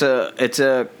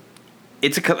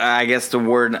I guess the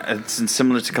word it's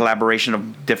similar to collaboration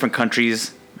of different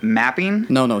countries mapping.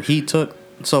 No, he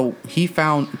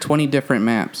found 20 different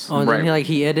maps. Oh, and Right. then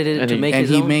he edited it And to he- make And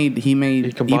his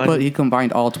own? he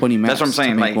combined all 20 maps. That's what I'm saying.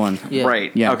 To make Like one. Yeah.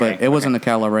 right. Yeah, Okay. but it wasn't a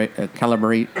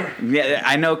calibrate. Yeah,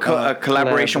 I know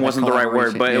collaboration wasn't the right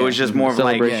word, but it was just more of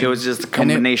like Celebration. it was just a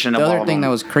combination the of all other of thing them.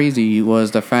 that was crazy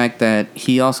was the fact that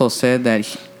he also said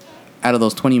that out of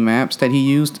those 20 maps that he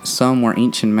used, some were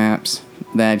ancient maps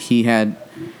that he had.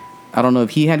 I don't know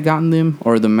if he had gotten them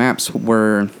or the maps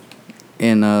were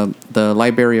in the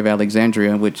Library of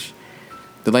Alexandria, which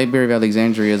the Library of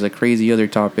Alexandria is a crazy other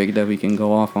topic that we can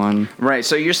go off on. Right.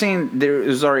 So you're saying there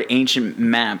was already ancient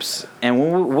maps, and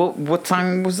what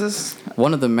time was this?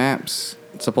 One of the maps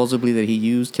supposedly that he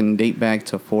used can date back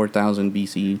to 4000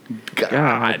 BC.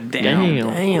 God damn.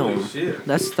 Damn. shit.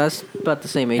 That's about the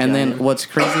same age. And I then am. what's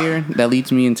crazier that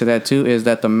leads me into that too is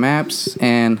that the maps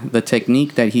and the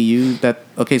technique that he used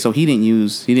so he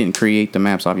didn't create the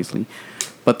maps obviously,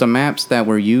 But the maps that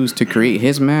were used to create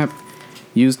his map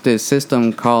used this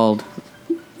system called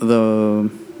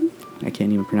I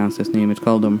can't even pronounce this name. It's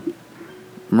called the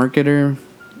Mercator.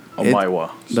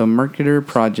 The Mercator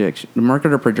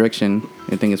projection,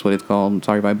 I think is what it's called. I'm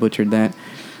sorry if I butchered that.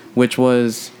 Which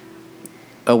was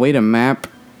a way to map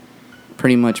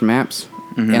pretty much maps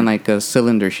in like a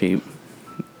cylinder shape.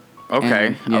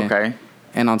 Okay. Okay.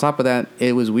 And on top of that,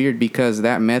 it was weird because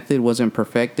that method wasn't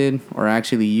perfected or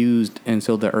actually used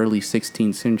until the early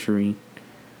 16th century.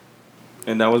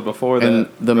 And that was before that. And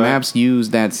the maps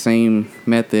used that same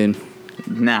method.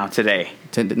 Now, today.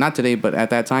 Not today, but at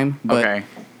that time. But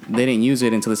they didn't use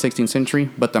it until the 16th century.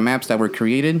 But the maps that were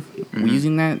created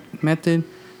using that method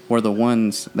were the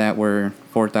ones that were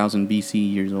 4,000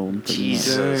 BC years old.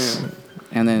 Jesus.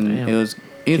 And then it's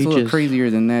a little crazier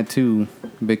than that, too.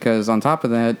 Because on top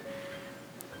of that,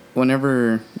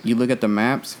 whenever you look at the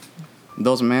maps,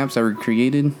 those maps that were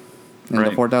created in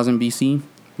the 4000 BC,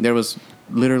 there was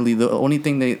literally the only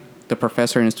thing the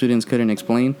professor and students couldn't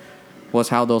explain was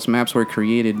how those maps were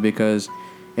created, because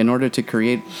in order to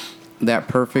create that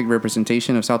perfect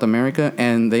representation of South America,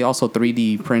 and they also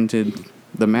 3D printed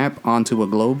the map onto a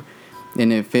globe,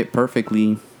 and it fit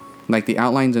perfectly, like the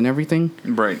outlines and everything.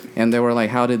 Right. And they were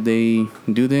like, how did they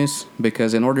do this?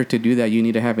 Because in order to do that, you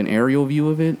need to have an aerial view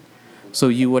of it. So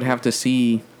you would have to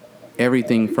see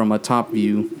everything from a top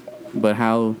view. But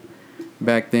how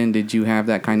back then did you have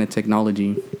that kind of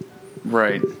technology?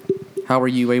 Right. How were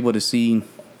you able to see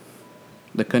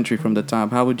the country from the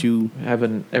top? How would you have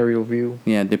an aerial view?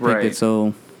 Yeah, depict it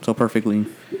so perfectly.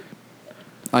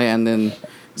 Oh yeah, and then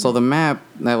so the map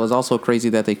that was also crazy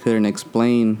that they couldn't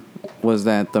explain was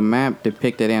that the map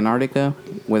depicted Antarctica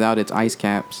without its ice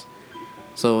caps.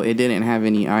 So it didn't have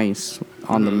any ice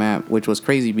on the map, which was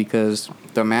crazy because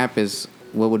the map is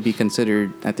what would be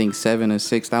considered, I think, 7,000 to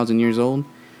 6,000 years old.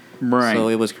 Right. So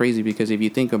it was crazy because if you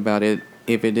think about it,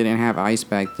 if it didn't have ice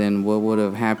back then, what would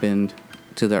have happened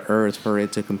to the Earth for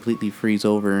it to completely freeze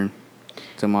over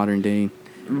to modern day?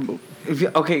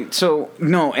 Okay, so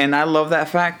no, and I love that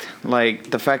fact,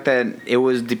 like the fact that it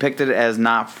was depicted as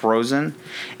not frozen.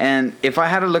 And if I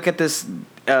had to look at this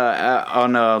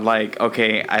on a like,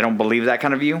 okay, I don't believe that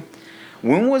kind of view.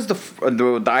 When was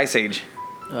the Ice Age?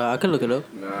 I can look it up.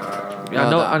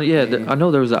 I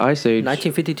know there was an Ice Age.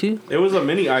 1952. It was a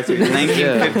mini Ice Age.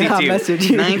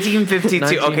 1952.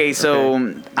 1952. Okay,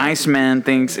 so Iceman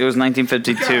thinks it was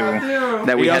 1952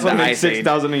 that we had the Ice Age.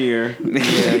 6,000 a year.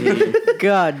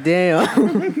 God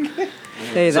damn.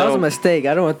 Hey, that was a mistake.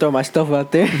 I don't want to throw my stuff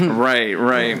out there.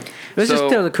 Right. Let's just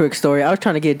tell the quick story. I was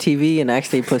trying to get a TV and I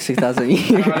actually put 6,000 a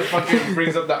year. Fucking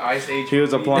brings up the Ice Age. He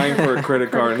was applying for a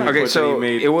credit card. Okay, so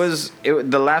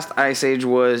the last Ice Age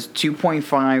was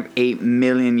 2.58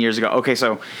 million years ago. Okay,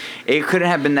 so it couldn't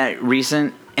have been that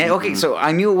recent. And okay, so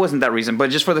I knew it wasn't that recent, but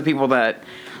just for the people that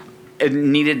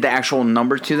needed the actual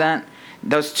number to that.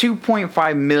 That was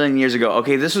 2.5 million years ago.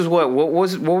 Okay, this is what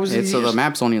was it? So the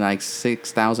map's only like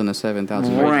 6,000 to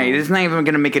 7,000 years right, old. it's not even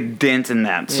gonna make a dent in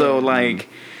that. Yeah. So like,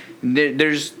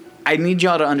 there's. I need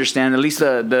y'all to understand, at least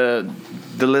the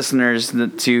listeners,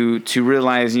 to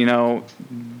realize, you know,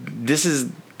 this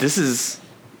is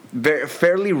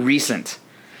fairly recent.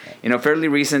 You know, fairly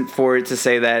recent for it to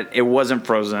say that it wasn't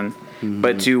frozen,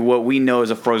 but to what we know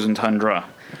is a frozen tundra.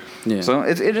 Yeah. So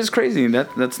it is crazy.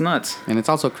 That's nuts. And it's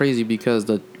also crazy because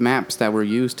the maps that were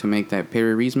used to make that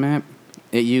Peri-Reis map,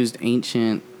 it used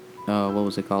ancient,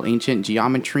 ancient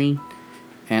geometry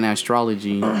and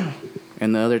astrology.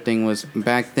 And the other thing was,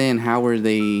 back then, how were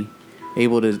they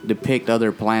able to depict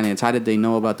other planets? How did they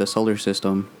know about the solar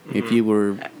system if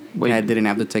you didn't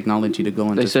have the technology to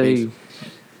go into space? They say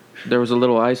there was a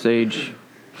little ice age.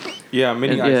 Yeah,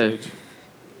 mini ice age.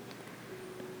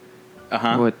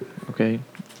 What? Okay.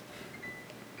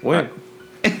 When?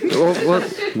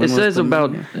 It says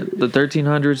about the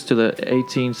 1300s to the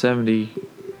 1870.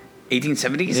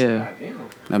 1870s? Yeah.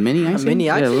 A mini ice age?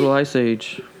 Yeah, a little ice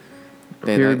age.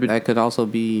 That could also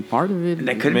be part of it.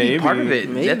 That could be part of it.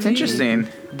 Maybe. That's interesting.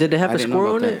 Did they have a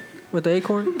squirrel in it with the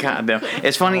acorn? God damn.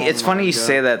 It's funny. It's funny you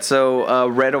say that. So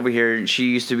Red over here, she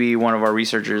used to be one of our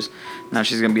researchers. Now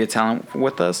she's gonna be a talent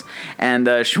with us. And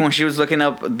when she was looking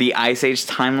up the Ice Age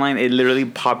timeline, it literally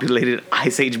populated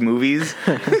Ice Age movies.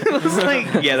 It was like,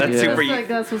 super. Like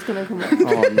that's what's gonna come up.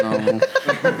 Oh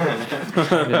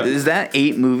no. Is that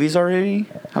 8 movies already?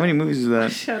 How many movies is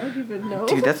that? I don't even know.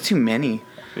 Dude, that's too many.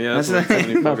 Yeah, that's like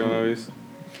 70 fucking movies.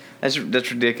 That's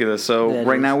ridiculous. So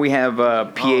right now we have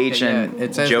PH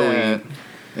and Joey.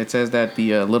 It says that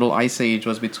the little ice age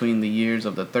was between the years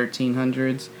of the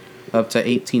 1300s up to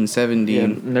 1870. Yeah,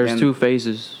 and there's 2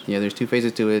 phases. Yeah, there's 2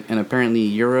 phases to it. And apparently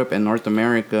Europe and North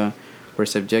America were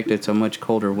subjected to much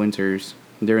colder winters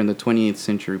during the 28th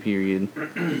century period.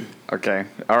 Okay,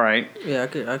 all right. Yeah,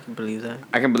 I can believe that.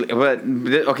 I can believe, but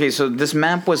okay. So this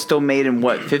map was still made in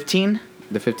what 15?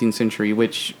 The 15th century,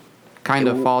 which kind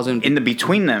of falls in the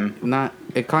between them.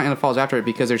 It kind of falls after it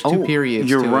because there's two periods.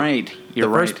 You're to right. The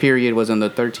first period was in the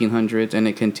 1300s, and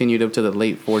it continued up to the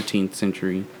late 14th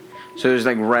century. So it was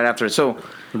like right after. So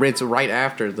it's right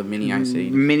after the mini ice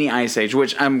age. Mini ice age,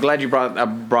 which I'm glad you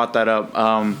brought that up.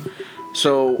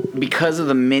 So because of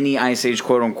the mini ice age,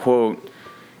 quote unquote,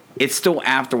 it's still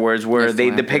afterwards where they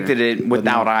depicted it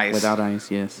without ice. Without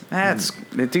ice, yes. That's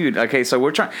dude. Okay, so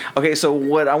we're trying. Okay, so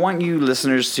what I want you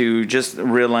listeners to just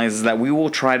realize is that we will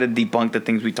try to debunk the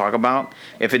things we talk about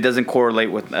if it doesn't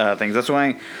correlate with things. That's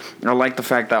why I like the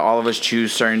fact that all of us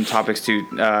choose certain topics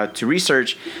to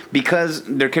research, because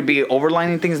there could be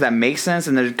overlining things that make sense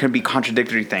and there could be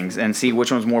contradictory things, and see which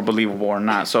one's more believable or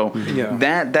not. So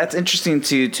that's interesting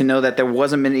to know that there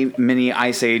was a mini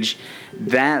ice age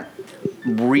that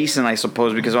recent, I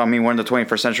suppose, because I mean we're in the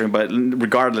 21st century, but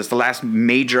regardless, the last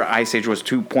major ice age was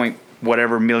 2 point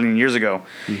whatever million years ago,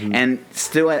 and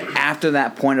still after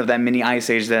that point of that mini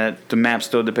ice age, that the map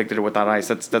still depicted it without ice.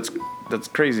 That's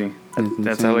crazy.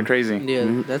 That's hella crazy.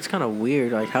 Yeah, that's kind of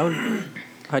weird. Like how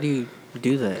do you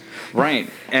do that? Right,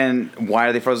 and why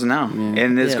are they frozen now?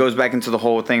 And this goes back into the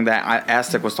whole thing that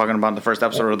Aztec was talking about in the first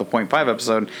episode, or the 0.5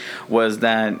 episode, was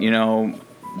that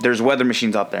there's weather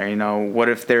machines out there. What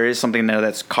if there is something there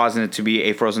that's causing it to be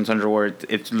a frozen tundra where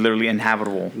it's literally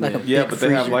inhabitable? Like but they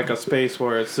have like a space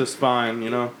where it's just fine,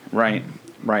 Right.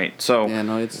 So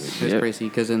it's crazy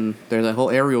because the whole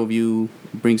aerial view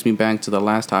brings me back to the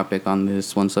last topic on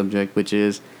this one subject, which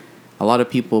is a lot of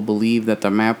people believe that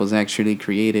the map was actually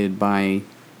created by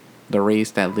the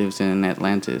race that lives in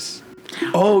Atlantis.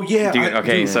 Oh yeah, dude,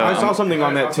 I saw something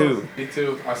on that too. Me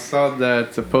too. I saw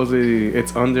that supposedly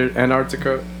it's under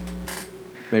Antarctica.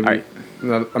 Maybe. I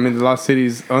mean, the lost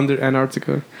city's under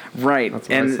Antarctica. Right. That's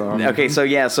what I saw. Okay,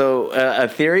 so a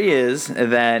theory is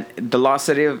that the lost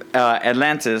city of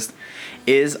Atlantis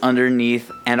is underneath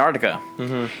Antarctica.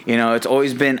 It's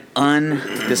always been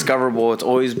undiscoverable. It's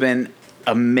always been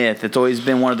a myth. It's always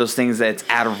been one of those things that's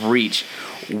out of reach.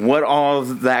 What all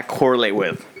of that correlate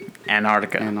with?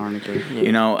 Antarctica.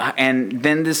 And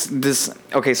then this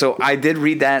okay, so I did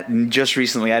read that just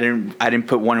recently. I didn't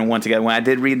put one and one together. When I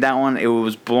did read that one, it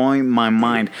was blowing my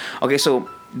mind. Okay, so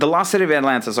the lost city of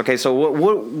Atlantis. Okay, so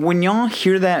what when y'all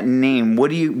hear that name,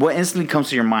 what instantly comes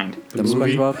to your mind? The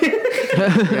SpongeBob. Movie.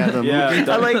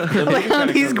 I like how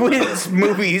these Gwyn's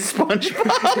movies, SpongeBob.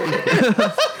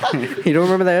 You don't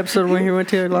remember that episode when he went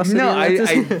to Lost City? No, I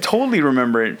totally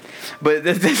remember it, but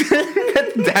that's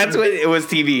what it was.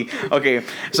 TV. Okay,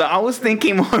 so I was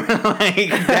thinking more like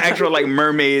the actual like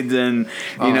mermaids and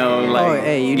you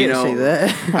hey, you didn't say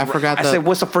that. I forgot. I said,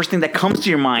 what's the first thing that comes to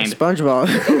your mind? SpongeBob.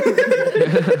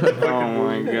 Oh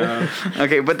my god.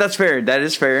 Okay, but that's fair. That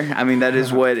is fair. I mean, that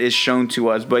is what is shown to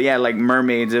us. But yeah, like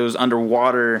mermaids, it was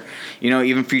underwater.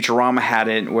 Even Futurama had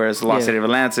it, whereas the Lost City of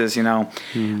Atlantis,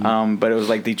 but it was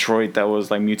like Detroit that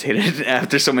was like mutated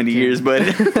after so many years. But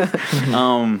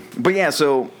but yeah,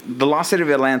 so the Lost City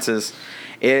of Atlantis,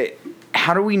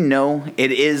 how do we know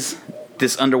it is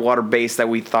this underwater base that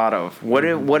we thought of? What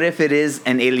if it is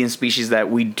an alien species that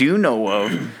we do know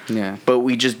of? But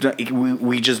we just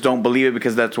don't believe it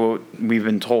because that's what we've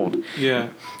been told. Yeah.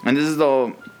 And this is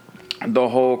the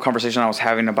whole conversation I was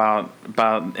having about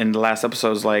in the last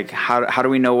episodes. Like, how do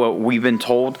we know what we've been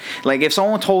told? Like, if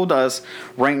someone told us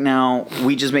right now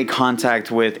we just made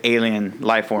contact with alien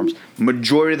life forms,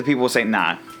 majority of the people will say,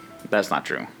 nah, that's not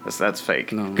true. That's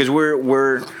fake. Because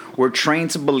we're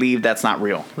trained to believe that's not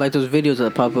real. Like those videos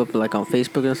that pop up like on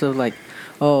Facebook and stuff, like,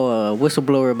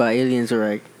 whistleblower about aliens,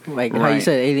 or like how you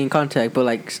said alien contact, but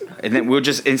like, and then we'll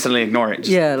just instantly ignore it.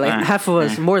 Half of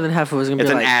us, more than half of us, gonna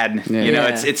it's be an ad.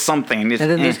 It's something. And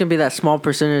then there's gonna be that small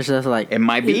percentage that's like, it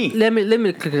might be. Let me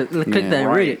click that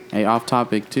and read it. Hey, off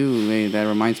topic too. Hey, that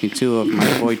reminds me too of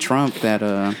my boy Trump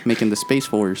that making the Space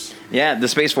Force. Yeah, the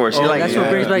Space Force. That's what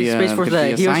brings back Space Force.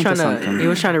 That he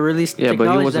was trying to release. Yeah,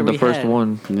 but he wasn't the first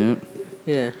one. Yep.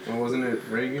 Yeah. Well, wasn't it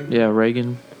Reagan? Yeah,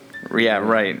 Reagan. Yeah,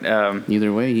 right.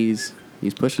 Either way, he's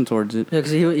pushing towards it. Yeah,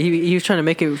 because he was trying to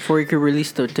make it before he could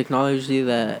release the technology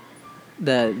that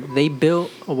they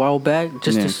built a while back,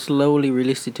 just to slowly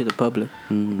release it to the public.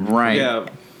 Right. Yeah,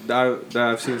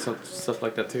 I've seen some stuff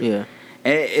like that too. Yeah.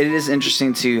 It is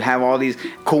interesting to have all these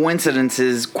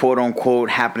coincidences, quote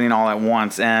unquote, happening all at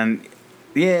once. And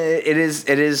yeah, it is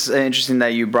interesting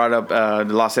that you brought up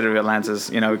the Lost City of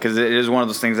Atlantis, because it is one of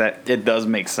those things that it does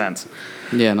make sense.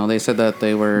 Yeah, no, they said that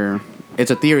they were.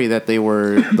 It's a theory that they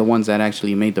were the ones that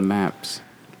actually made the maps.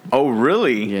 Oh,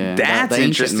 really? Yeah. That's the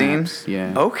ancient interesting. maps,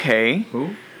 yeah. Okay.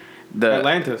 Who? The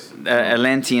Atlantis.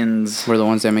 Atlanteans. Were the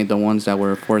ones that made the ones that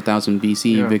were 4,000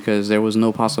 BC Yeah. because there was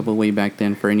no possible way back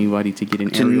then for anybody to get an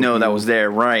To aerial know that view. was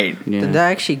there, right? Yeah. Then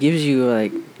that actually gives you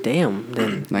like, damn,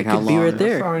 then Like it how could be long? right I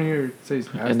there. saw in here it says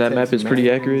And that map Aztecs, is pretty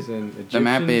Mayans, accurate? and The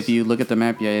map, if Egyptians. you look at the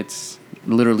map, yeah, it's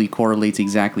literally correlates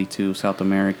exactly to South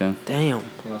America. Damn.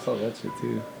 I saw that shit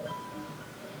too.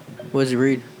 What does it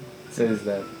read? It says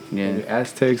that Yeah. the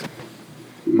Aztecs,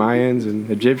 Mayans, and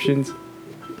Egyptians.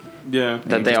 Yeah.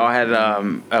 That they all had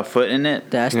a foot in it.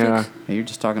 The Aztecs? Yeah. Hey, you're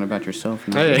just talking about yourself.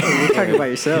 man. Hey, You're talking about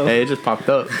yourself. hey, it just popped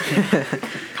up.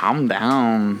 Calm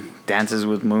down. Dances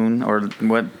with Moon or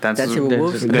what? Dancing with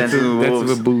Wolves? Dances with That's Wolves.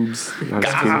 with boobs. No,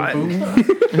 just kidding.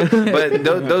 God. But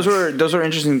those were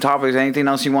interesting topics. Anything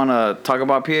else you want to talk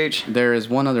about, PH? There is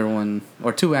one other one,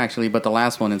 or two actually, but the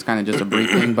last one is kind of just a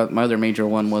brief thing. But my other major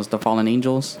one was the fallen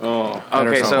angels. Oh. that are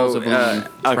Okay, so supposedly okay.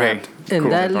 trapped. And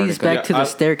Cool. that leads back to Yeah, the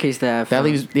staircase that I That found.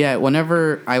 leaves, yeah.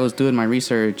 Whenever I was doing my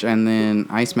research, and then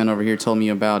Iceman over here told me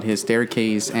about his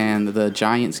staircase and the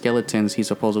giant skeletons he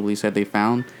supposedly said they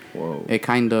found. Whoa. It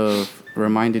kind of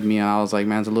reminded me, and I was like,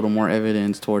 man, there's a little more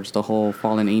evidence towards the whole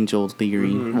fallen angel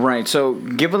theory. Right. So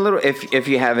give a little, if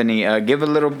you have any, give a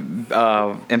little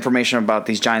information about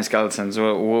these giant skeletons.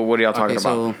 What are y'all talking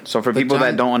about? So for the people that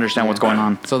giant- don't understand what's yeah. going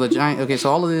on. So the giant. Okay,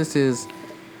 so all of this is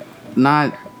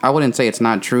not. I wouldn't say it's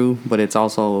not true, but it's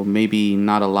also maybe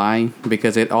not a lie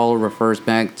because it all refers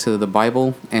back to the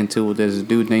Bible and to this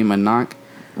dude named Enoch.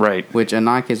 Right. Which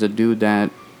Enoch is a dude that.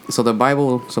 So the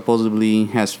Bible supposedly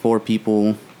has four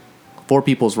people's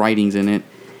writings in it,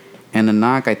 and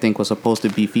Enoch I think was supposed to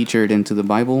be featured into the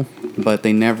Bible, but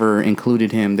they never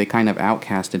included him. They kind of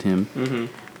outcasted him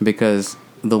because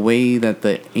the way that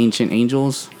the ancient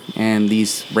angels and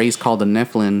these race called the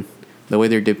Nephilim, the way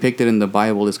they're depicted in the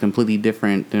Bible is completely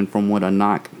different than from what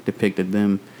Enoch depicted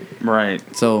them. Right.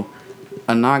 So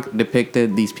Enoch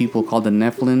depicted these people called the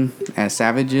Nephilim as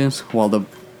savages, while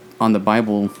on the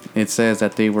Bible it says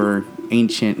that they were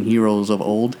ancient heroes of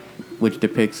old, which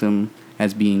depicts them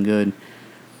as being good.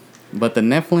 But the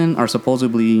Nephilim are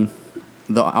supposedly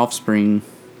the offspring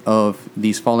of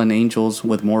these fallen angels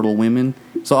with mortal women.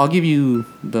 So I'll give you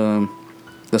the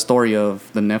story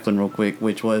of the Nephilim real quick,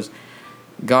 which was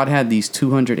God had these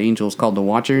 200 angels called the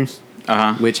Watchers,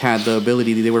 which had the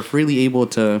ability, they were freely able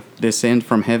to descend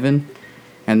from heaven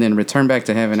and then return back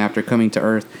to heaven after coming to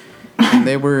earth. And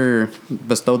they were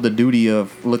bestowed the duty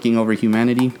of looking over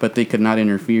humanity, but they could not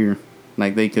interfere.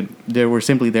 Like they were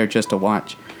simply there just to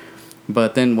watch.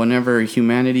 But then whenever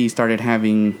humanity started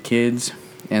having kids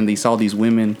and they saw these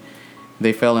women,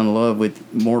 they fell in love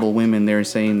with mortal women. They're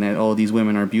saying that, oh, these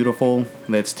women are beautiful.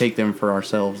 Let's take them for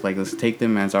ourselves. Like, let's take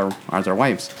them as our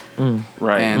wives.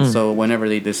 Right. And so whenever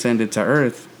they descended to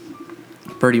earth,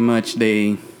 pretty much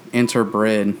they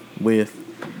interbred with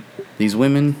these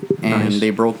women, and they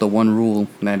broke the one rule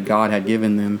that God had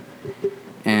given them,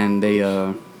 and they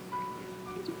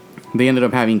ended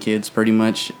up having kids pretty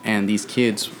much, and these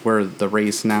kids were the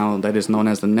race now that is known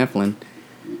as the Nephilim.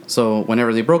 So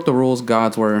whenever they broke the rules,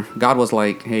 God was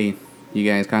like, hey, you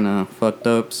guys kind of fucked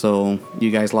up, so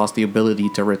you guys lost the ability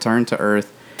to return to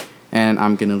earth, and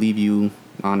I'm gonna leave you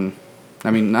on,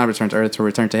 not return to earth, to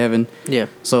return to heaven. Yeah.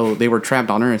 So they were trapped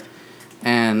on earth,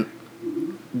 and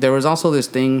there was also this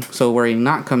thing, so where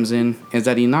Enoch comes in, is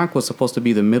that Enoch was supposed to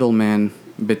be the middleman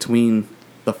between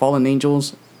the fallen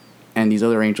angels and these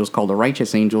other angels called the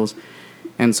righteous angels.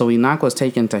 And so Enoch was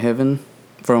taken to heaven,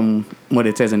 from what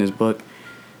it says in his book.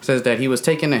 It says that he was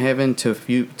taken to heaven to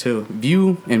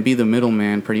view and be the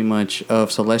middleman pretty much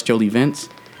of celestial events.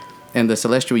 And the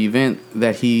celestial event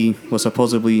that he was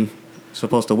supposed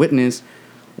to witness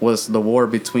was the war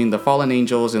between the fallen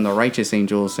angels and the righteous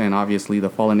angels, and obviously the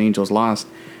fallen angels lost,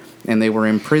 and they were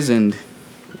imprisoned,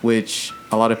 which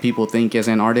a lot of people think is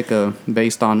Antarctica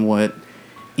based on what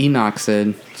Enoch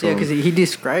said. So, Yeah, because he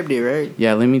described it, right?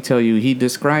 yeah, let me tell you,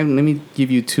 let me give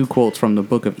you two quotes from the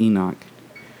book of Enoch.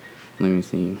 Let me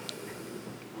see.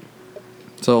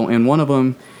 So in one of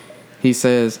them, he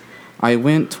says, I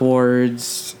went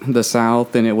towards the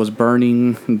south, and it was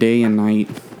burning day and night,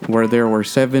 where there were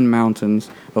 7 mountains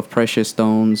of precious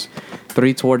stones,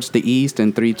 3 towards the east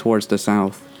and 3 towards the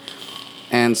south.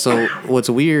 And so what's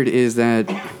weird is that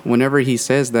whenever he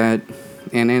says that,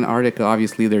 in Antarctica,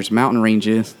 obviously there's mountain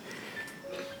ranges,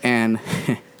 and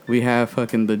we have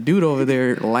fucking the dude over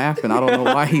there laughing. I don't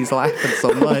know why he's laughing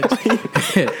so much.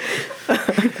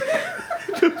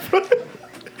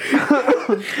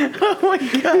 Oh my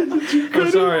god.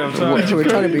 I'm sorry. We're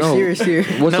trying to be No. serious here.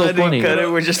 What's so I didn't funny? cut it.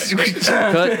 We're just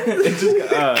Cut.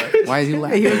 Why is he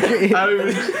laughing?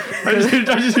 I just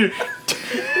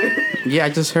Yeah, I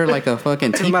just heard like a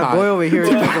fucking teapot. My boy over here is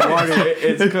drinking water.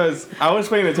 It's because I was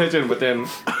paying attention, but then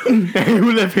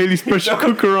Who left Haley's pressure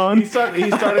cooker on? he started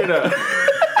he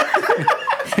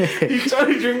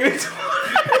started drinking it.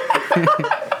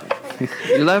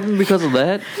 You laughing because of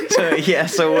that?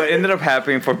 So what ended up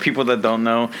happening, for people that don't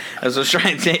know, I was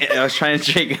trying to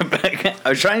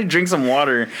drink some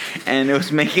water, and it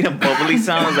was making a bubbly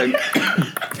sound. I was like,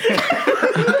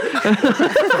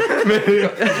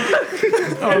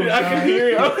 I can hear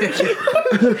it. I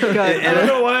don't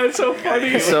know why it's so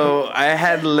funny. so I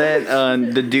had let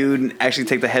the dude actually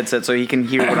take the headset so he can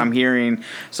hear what I'm hearing.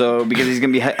 So because he's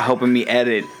gonna be helping me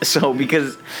edit. So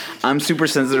because I'm super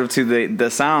sensitive to the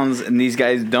sounds and these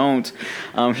guys don't,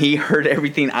 he heard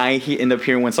everything he end up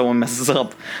hearing when someone messes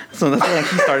up. So that's why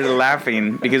he started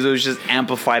laughing, because it was just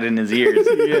amplified in his ears.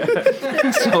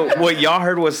 Yeah. So what y'all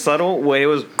heard was subtle. What it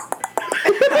was.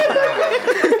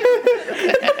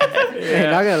 Hey,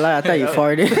 not gonna lie, I thought you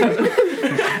farted.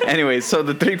 Anyway, so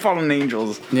the 3 fallen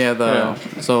angels. Yeah,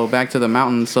 so back to the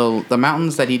mountains. So the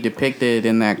mountains that he depicted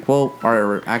in that quote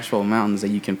are actual mountains that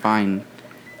you can find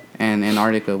in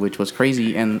Antarctica, which was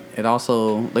crazy. And it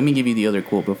also, let me give you the other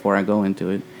quote before I go into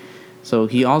it. So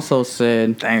he also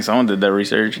said, Dang, someone did that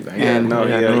research. He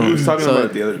was talking about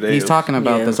it the other day. He's talking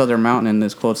about this other mountain in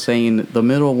this quote, saying, "The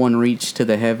middle one reached to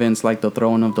the heavens like the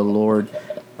throne of the Lord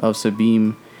of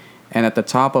Sabim, and at the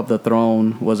top of the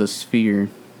throne was a sphere."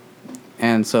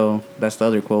 And so that's the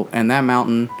other quote. And that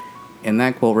mountain in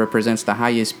that quote represents the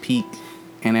highest peak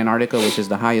in Antarctica, which is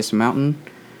the highest mountain,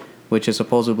 which is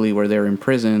supposedly where they're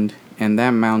imprisoned. And that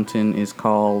mountain is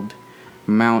called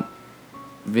Mount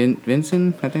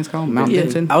Vincent, I think it's called Mount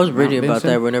Vincent. I was reading about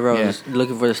Vincent. that whenever I was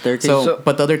looking for the staircase. So,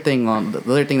 but the other thing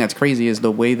that's crazy is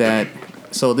the way that.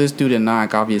 So this dude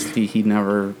Enoch, obviously, he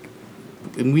never.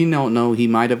 We don't know. He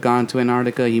might have gone to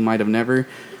Antarctica. He might have never.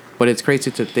 But it's crazy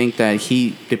to think that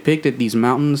he depicted these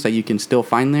mountains that you can still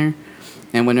find there.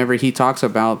 And whenever he talks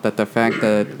about that, the fact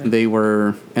that they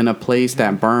were in a place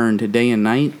that burned day and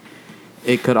night,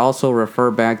 it could also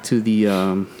refer back to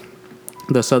the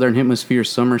southern hemisphere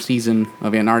summer season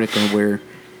of Antarctica, where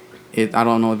I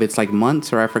don't know if it's like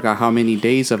months or I forgot how many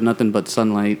days of nothing but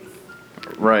sunlight.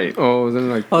 Right. Oh, is it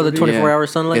like the 24-hour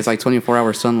sunlight? It's like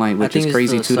 24-hour sunlight, which is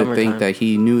crazy too to think that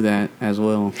he knew that as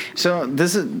well. So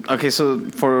this is okay. So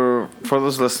for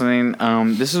those listening,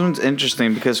 this one's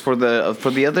interesting because for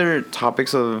the other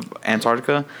topics of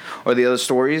Antarctica or the other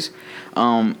stories,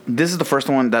 this is the first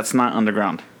one that's not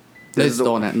underground. This is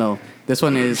the one that This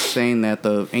one is saying that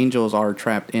the angels are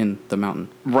trapped in the mountain.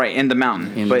 Right, in the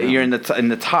mountain. But you're in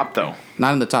the top though.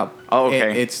 Not in the top. Oh,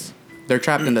 okay. They're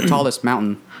trapped in the tallest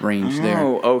mountain range there.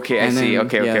 Oh, okay, I see.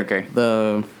 Okay.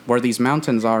 Where these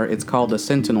mountains are, it's called the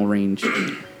Sentinel Range.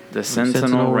 The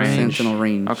Sentinel Range. Sentinel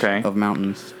Range of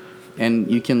mountains.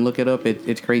 And you can look it up.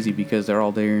 It's crazy because they're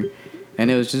all there. And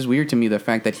it was just weird to me, the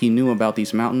fact that he knew about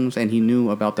these mountains and he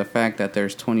knew about the fact that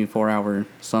there's 24-hour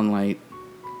sunlight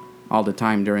all the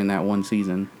time during that one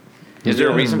season. Is there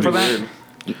a reason for that?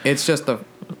 It's just the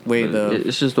way the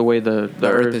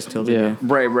Earth is tilted. Yeah.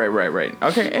 Right.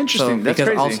 Okay, interesting. So, That's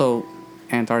because crazy. also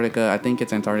Antarctica, I think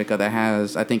it's Antarctica that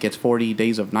has, I think it's 40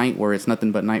 days of night where it's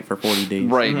nothing but night for 40 days.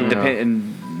 Right,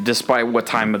 and despite what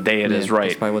time of day it is, right.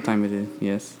 Despite what time it is,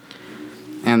 yes.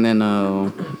 And then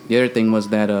the other thing was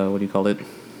that, what do you call it?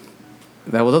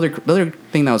 The other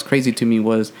thing that was crazy to me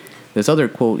was this other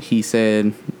quote he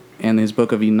said in his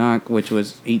book of Enoch, which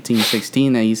was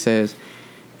 1816, that he says,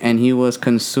 and they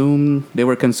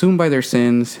were consumed by their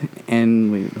sins,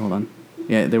 and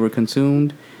they were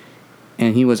consumed,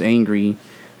 and he was angry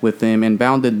with them and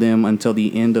bounded them until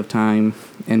the end of time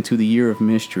and to the year of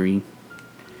mystery.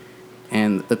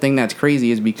 And the thing that's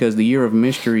crazy is because the year of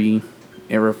mystery,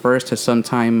 it refers to some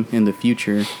time in the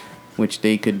future, which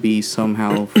they could be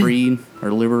somehow freed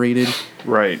or liberated.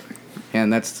 Right.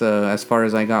 And that's as far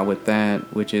as I got with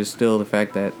that, which is still the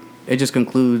fact that it just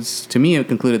concludes, to me, it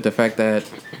concluded the fact that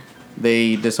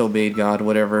they disobeyed God,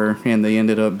 whatever, and they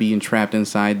ended up being trapped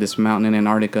inside this mountain in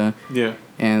Antarctica. Yeah.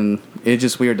 And it's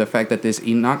just weird the fact that this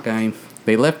Enoch guy,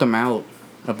 they left him out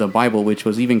of the Bible, which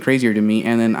was even crazier to me.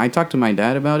 And then I talked to my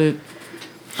dad about it.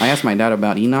 I asked my dad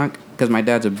about Enoch because my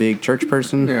dad's a big church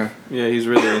person. Yeah, he's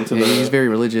really into that. He's very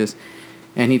religious.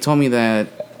 And he told me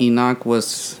that Enoch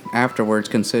was afterwards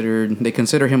they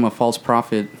consider him a false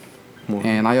prophet.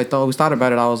 And I always thought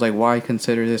about it. I was like, why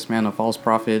consider this man a false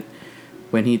prophet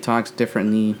when he talks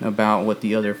differently about what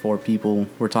the other 4 people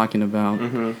were talking about?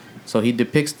 Mm-hmm. So he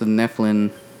depicts the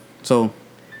Nephilim. So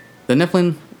the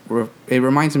Nephilim, it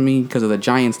reminds me because of the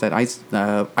giants that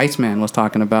Iceman was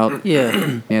talking about.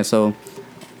 Yeah. Yeah, so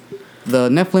the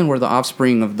Nephilim were the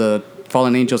offspring of the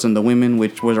fallen angels and the women,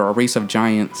 which was a race of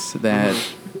giants that.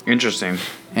 Interesting.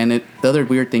 And the other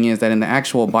weird thing is that in the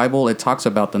actual Bible, it talks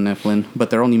about the Nephilim, but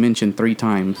they're only mentioned 3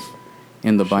 times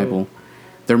in the Bible.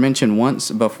 They're mentioned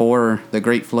once before the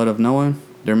great flood of Noah.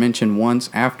 They're mentioned once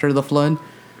after the flood.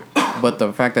 But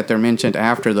the fact that they're mentioned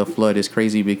after the flood is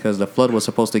crazy because the flood was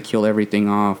supposed to kill everything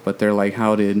off. But they're like,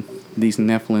 how did these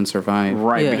Nephilim survive?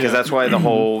 Right, because that's why the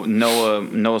whole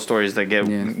Noah stories that get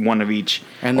one of each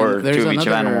and or 2 of each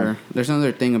animal. There's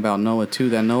another thing about Noah too,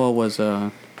 that Noah was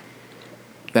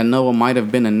that Noah might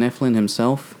have been a Nephilim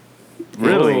himself.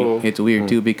 Really? It's weird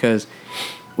too because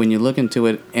when you look into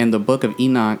it in the book of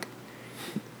Enoch,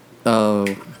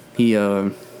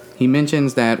 he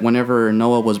mentions that whenever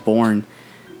Noah was born,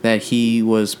 that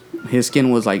his skin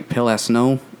was like pale as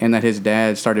snow, and that his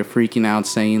dad started freaking out,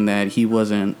 saying that he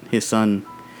wasn't his son,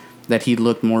 that he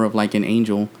looked more of like an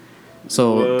angel.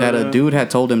 So that a dude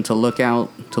had told him to look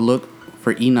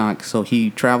for Enoch. So he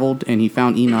traveled and he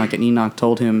found Enoch, and Enoch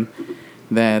told him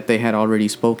that they had already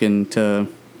spoken to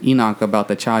Enoch about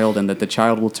the child, and that the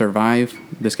child would survive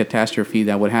this catastrophe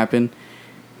that would happen,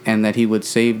 and that he would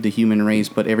save the human race,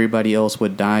 but everybody else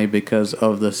would die because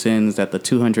of the sins that the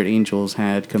 200 angels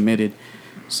had committed.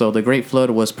 So the Great Flood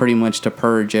was pretty much to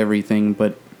purge everything,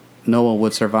 but Noah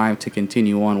would survive to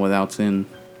continue on without sin.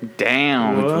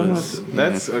 Damn.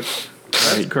 That's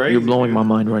crazy. You're blowing my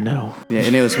mind right now. Yeah,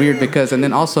 and it was weird because, and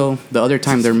then also the other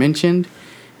time they're mentioned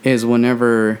is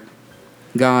whenever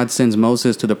God sends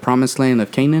Moses to the promised land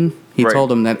of Canaan. He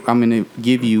told him that I'm going to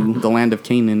give you the land of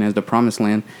Canaan as the promised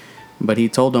land. But he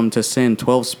told them to send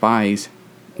 12 spies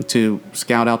to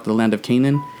scout out the land of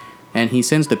Canaan. And he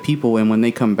sends the people, and when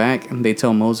they come back, they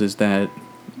tell Moses that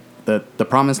the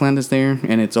promised land is there,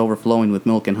 and it's overflowing with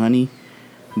milk and honey.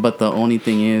 But the only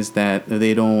thing is that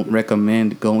they don't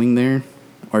recommend going there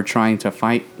or trying to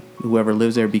fight whoever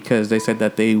lives there, because they said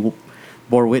that they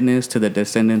bore witness to the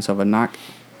descendants of Enoch,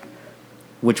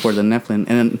 which were the Nephilim.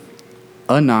 And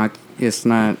Enoch is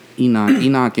not Enoch.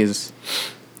 Enoch is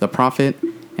the prophet.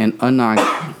 And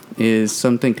Enoch is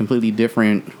something completely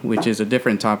different, which is a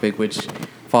different topic, which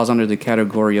falls under the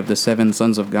category of the 7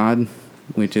 sons of God,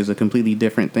 which is a completely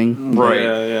different thing. Right.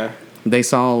 Yeah. They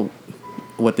saw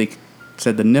what they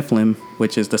said the Nephilim,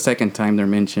 which is the second time they're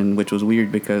mentioned, which was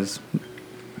weird because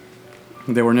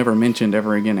they were never mentioned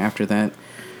ever again after that.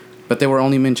 But they were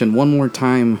only mentioned one more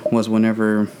time, was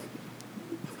whenever,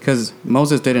 because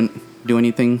Moses didn't do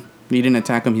anything. He didn't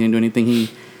attack them. He didn't do anything.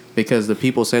 Because the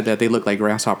people said that they looked like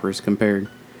grasshoppers compared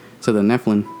to the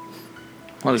Nephilim.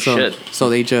 Holy shit. So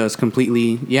they just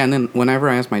completely... Yeah, and then whenever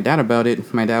I asked my dad about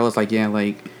it, my dad was like, yeah,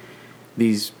 like,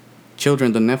 these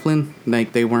children, the Nephilim,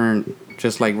 like, they weren't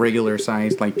just, like, regular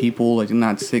sized, like, people, like,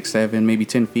 not 6, 7, maybe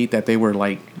 10 feet, that they were,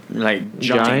 like giants?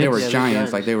 They were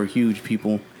giants, like, they were huge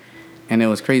people. And it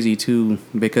was crazy, too,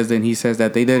 because then he says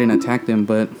that they didn't attack them,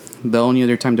 but the only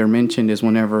other time they're mentioned is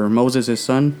whenever Moses'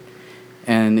 son...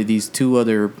 And these 2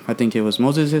 other, I think it was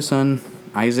Moses' son,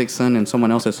 Isaac's son, and someone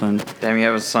else's son. Damn, you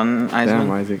have a son, Isaac? Damn,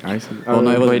 Isaac. Well,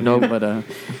 no, it wasn't him, but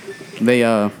they,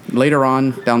 later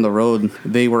on down the road,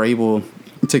 they were able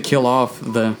to kill off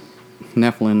the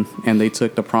Nephilim, and they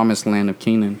took the promised land of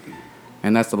Canaan.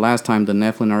 And that's the last time the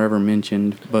Nephilim are ever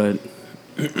mentioned. But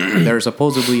there are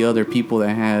supposedly other people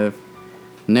that have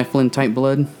Nephilim-type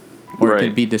blood, or it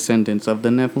could be descendants of the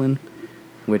Nephilim,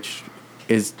 which...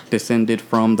 is descended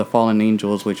from the fallen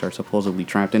angels, which are supposedly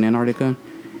trapped in Antarctica.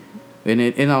 And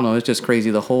I don't know, it's just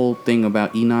crazy. The whole thing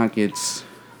about Enoch,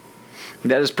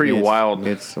 that is pretty wild.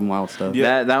 It's some wild stuff.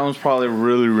 Yeah. That one's probably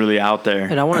really, really out there.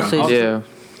 And I want to say...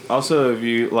 Also, if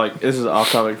you, like, this is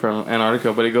off topic from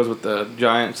Antarctica, but it goes with the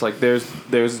giants. Like,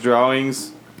 there's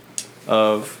drawings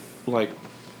of,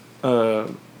 the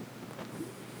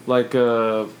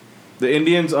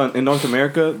Indians in North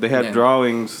America, they had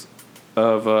drawings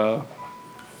of,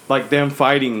 like, them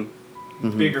fighting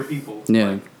bigger people.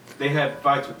 Yeah. Like, they had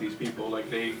fights with these people. Like,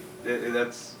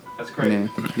 that's crazy. Yeah.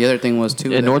 The other thing was,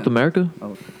 too... In North America?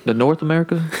 Oh. The North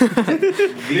America?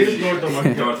 This is North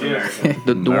America.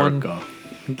 The one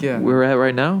we're at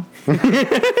right now?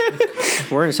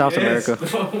 We're in South America.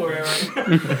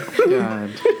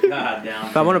 God.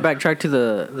 But I want to backtrack to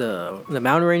the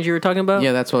mountain range you were talking about.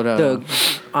 Yeah, that's what...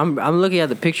 I'm looking at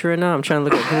the picture right now. I'm trying to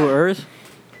look at Google Earth.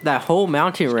 That whole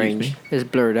mountain range is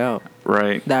blurred out.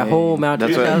 Right. That whole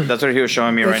mountain. That's what he was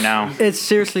showing me right now. It's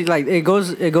seriously like it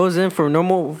goes in from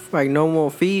normal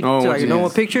feed to like a normal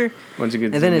picture,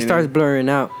 and then it starts blurring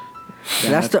out.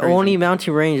 Yeah, that's the crazy. Only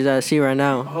mountain range that I see right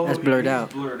now that's blurred out.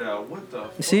 Blurred out. What the?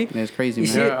 You see? That's crazy. You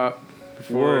Man. see it?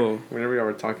 Before, whenever y'all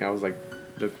were talking, I was like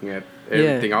looking at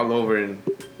everything all over, and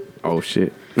oh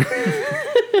shit.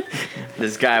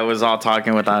 This guy was all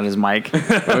talking without his mic.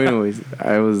 Anyways,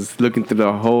 I was looking through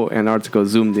the whole Antarctica,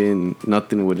 zoomed in,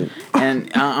 nothing with it.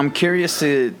 And I'm curious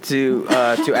to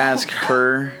ask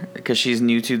her, because she's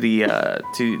new to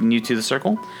the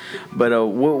circle. But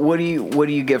what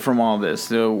do you get from all this?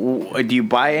 Do you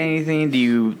buy anything? Do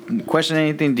you question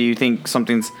anything? Do you think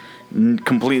something's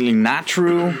completely not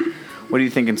true? What are you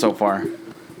thinking so far?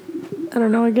 I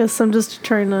don't know. I guess I'm just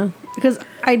trying to, because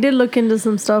I did look into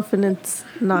some stuff and it's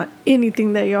not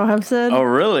anything that y'all have said. Oh,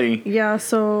 really? Yeah.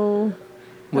 So.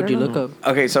 What'd you look up?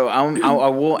 Okay, so I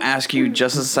will ask you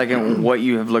just a second what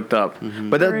you have looked up. Mm-hmm.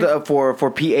 But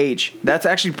for PH, that's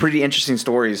actually pretty interesting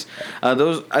stories.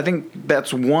 Those, I think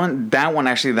that's one. That one.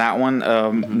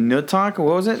 Nutak.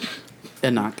 What was it?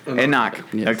 Enoch.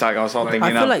 Yes. I was all thinking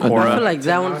I feel like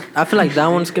that one. I feel like that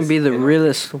one's gonna be the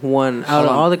realest one out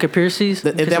of all the conspiracies.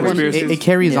 It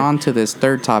carries on to this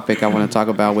third topic I want to talk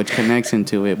about, which connects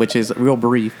into it, which is real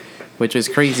brief, which is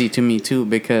crazy to me too,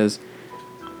 because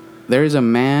there's a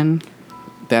man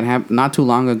that not too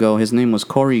long ago. His name was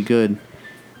Corey Good,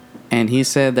 and he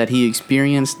said that he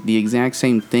experienced the exact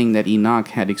same thing that Enoch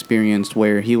had experienced,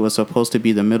 where he was supposed to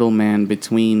be the middleman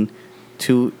between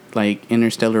two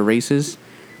interstellar races,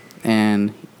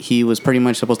 and he was pretty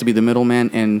much supposed to be the middleman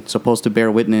and supposed to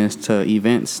bear witness to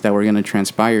events that were going to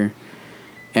transpire.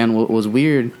 And what was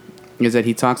weird is that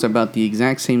he talks about the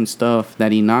exact same stuff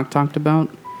that Enoch talked about,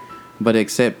 but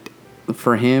except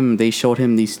for him, they showed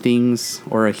him these things,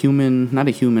 or not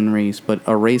a human race, but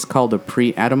a race called the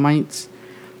pre-Adamites,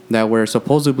 that were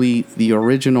supposedly the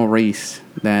original race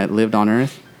that lived on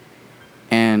Earth.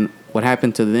 And what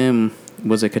happened to them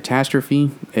was a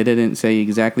catastrophe. It didn't say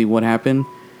exactly what happened,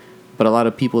 but a lot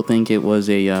of people think it was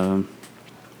a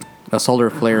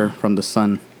solar flare from the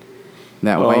sun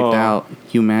that wiped out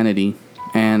humanity.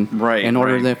 And in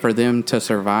order for them to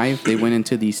survive, they went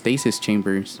into these stasis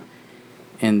chambers,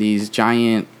 and these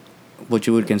giant, what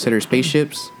you would consider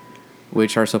spaceships,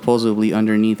 which are supposedly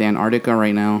underneath Antarctica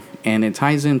right now. And it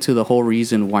ties into the whole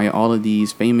reason why all of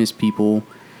these famous people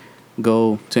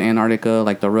go to Antarctica,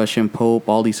 like the Russian Pope,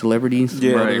 all these celebrities.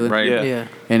 Yeah.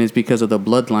 And it's because of the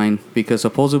bloodline, because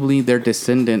supposedly they're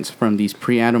descendants from these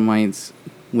pre-Adamites,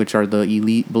 which are the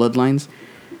elite bloodlines.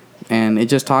 And it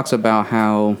just talks about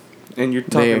how... And you're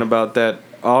talking about that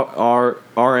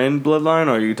RN bloodline,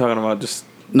 or are you talking about just...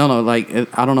 No, I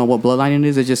don't know what bloodline it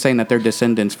is. It's just saying that they're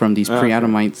descendants from these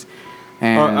pre-Adamites.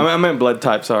 And I meant blood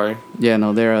type, sorry. Yeah,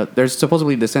 no, they're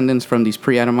supposedly descendants from these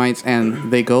pre-Adamites,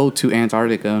 and they go to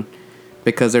Antarctica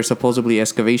because there's supposedly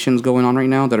excavations going on right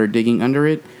now that are digging under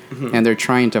it, and they're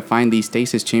trying to find these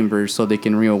stasis chambers so they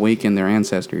can reawaken their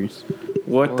ancestors.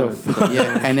 What the fuck?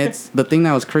 Yeah, and it's the thing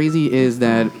that was crazy is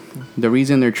that the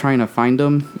reason they're trying to find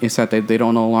them is that they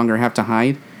don't no longer have to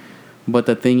hide. But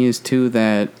the thing is too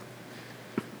that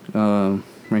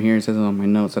right here it says on my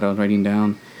notes that I was writing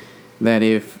down that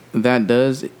if that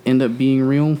does end up being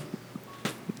real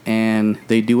and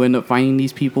they do end up finding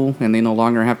these people and they no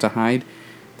longer have to hide,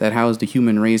 that how is the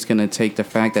human race going to take the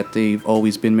fact that they've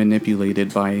always been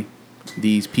manipulated by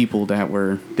these people that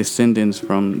were descendants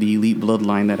from the elite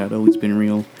bloodline that had always been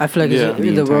real? I feel like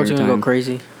the world's going to go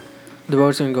crazy. The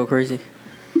world's going to go crazy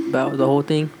about the whole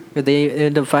thing. If they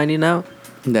end up finding out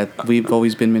that we've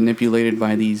always been manipulated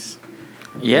by these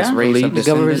this race of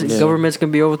descendants. Governments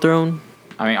can be overthrown.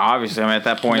 I mean, obviously, at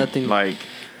that point,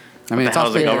 it's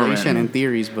all speculation and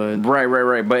theories, but right.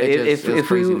 But if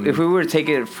we were to take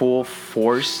it at full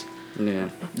force,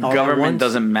 government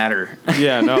doesn't matter.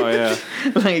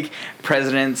 Like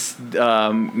presidents,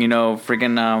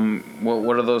 freaking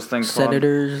what are those things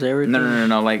senators, called? everything.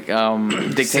 No, like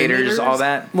dictators, senators? All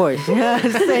that. Boy, yeah,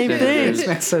 same thing.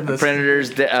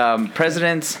 Predators,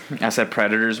 presidents. I said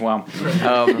predators. Wow.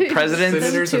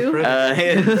 Presidents,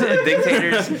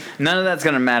 dictators. None of that's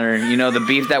gonna matter. The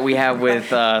beef that we have with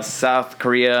South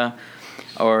Korea.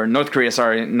 Or North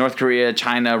Korea,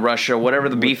 China, Russia, whatever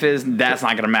the beef is, that's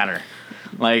not going to matter.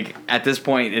 Like, at this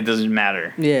point, it doesn't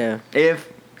matter. Yeah. If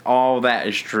all that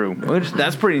is true. Which,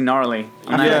 that's pretty gnarly.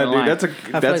 Yeah, dude, that's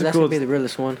that's cool. Gonna be the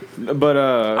realest one. But,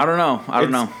 I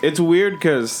don't know. It's weird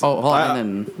because... Oh, hold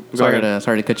on.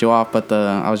 Sorry to cut you off, but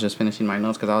I was just finishing my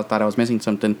notes because I thought I was missing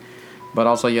something. But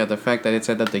also, the fact that it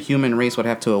said that the human race would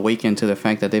have to awaken to the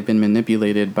fact that they've been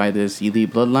manipulated by this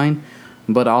elite bloodline.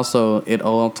 But also, it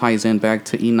all ties in back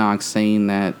to Enoch saying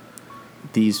that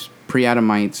these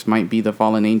pre-Adamites might be the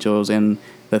fallen angels, and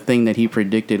the thing that he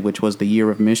predicted, which was the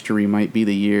year of mystery, might be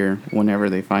the year whenever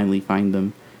they finally find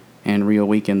them and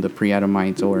reawaken the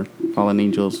pre-Adamites or fallen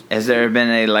angels. Has there been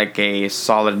a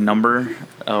solid number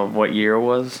of what year it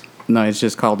was? No, it's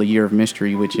just called the Year of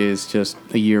Mystery, which is just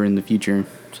a year in the future.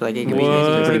 So like it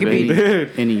What? could be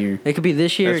Any year. it could be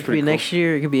this year, That's it could be pretty next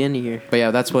year, it could be any year. But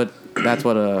yeah, that's what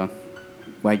well,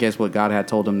 I guess what God had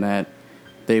told them, that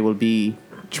they will be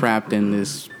trapped in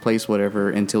this place, whatever,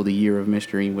 until the Year of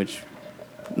Mystery, which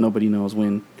nobody knows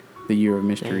when the Year of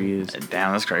Mystery is.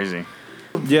 Damn, that's crazy.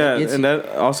 Yeah, It's- and that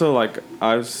also, like,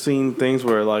 I've seen things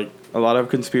where, like, a lot of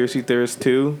conspiracy theorists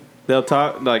too, they'll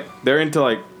talk, like, they're into,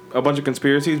 like, a bunch of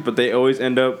conspiracies, but they always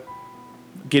end up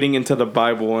getting into the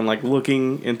Bible and, like,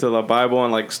 looking into the Bible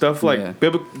and, like, stuff like Yeah.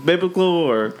 biblical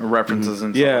or References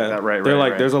and stuff yeah, like that. Right, they're right,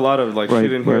 like, right. there's a lot of, like, Right,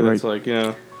 shit in here right, that's like, you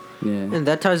know, Yeah. And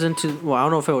that ties into, well, I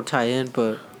don't know if it will tie in,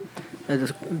 but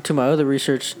to my other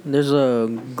research, there's a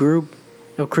group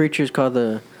of creatures called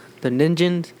the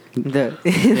Ninjins. The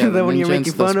the one you're Ninjans,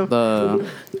 making fun of.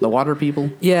 the water people.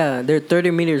 Yeah, they're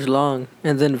 30 meters long,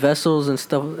 and then vessels and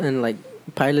stuff, and like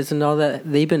pilots and all that,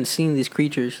 they've been seeing these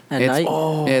creatures at night.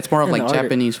 Yeah, it's more of And like the art.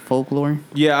 Japanese folklore.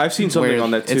 yeah, I've seen something where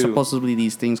on that too. It's supposedly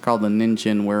these things called the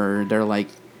ninjin, where they're like,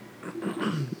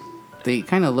 they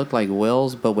kind of look like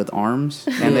whales but with arms,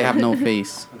 and they have no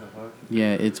face.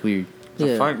 Yeah, it's weird. The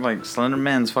Yeah. fuck, like Slender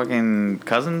Man's fucking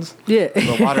cousins? Yeah.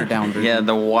 The watered down version. Yeah,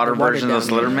 the water The watered version of down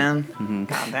Slender version. Man.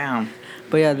 God damn.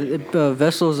 But yeah,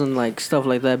 vessels and like stuff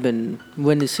like that have been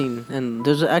witnessing, and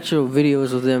there's actual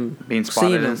videos of them Being seeing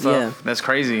spotted them. and stuff. That's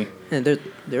crazy. Yeah, and they're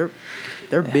big. It's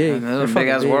They're a big fucking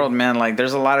ass world, man. Like,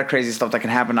 there's a lot of crazy stuff that can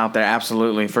happen out there.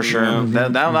 Absolutely, for sure.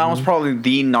 That was probably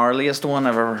the gnarliest one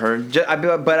I've ever heard.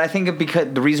 But I think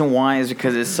because the reason why is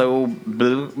because it's so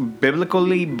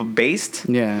biblically based.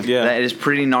 Yeah. Yeah. That is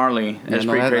pretty gnarly. Yeah, It's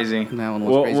no, pretty that- crazy. That one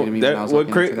was crazy to me when I was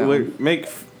looking into that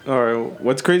one.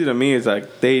 What's crazy to me is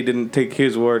like they didn't take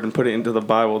his word and put it into the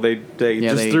Bible. They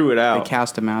just threw it out. They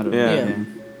cast him out of Yeah. it.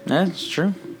 Yeah, it's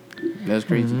true. That's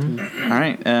crazy too. All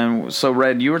right, and so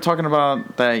Red, you were talking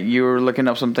about that you were looking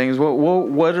up some things.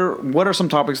 What are some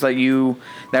topics that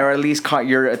at least caught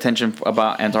your attention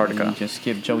about Antarctica? You just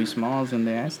skip Joey Smalls and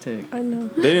the Aztec. I know.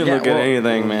 They didn't Yeah, look at well-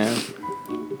 anything, man.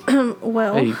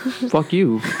 Well, Hey, fuck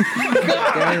you.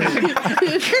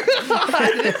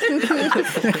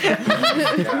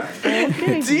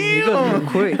 okay. Damn.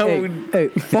 Quick, hey,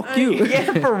 fuck you.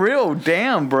 Yeah, for real.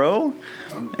 Damn, bro.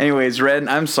 Anyways, Red,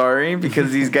 I'm sorry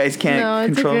because these guys No, can't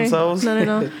it's control okay. themselves.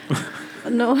 No.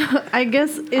 No, I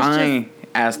guess it's I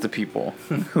asked the people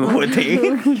who would they.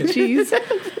 Jeez.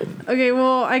 Okay,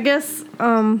 well, I guess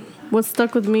what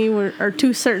stuck with me are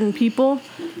two certain people,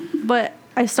 but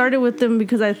I started with them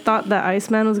because I thought that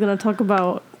Iceman was gonna talk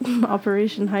about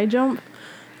Operation High Jump.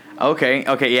 Okay,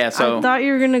 yeah. So I thought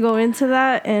you were gonna go into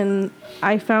that, and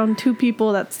I found two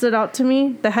people that stood out to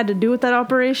me that had to do with that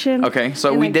operation. okay,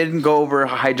 so And we I- didn't go over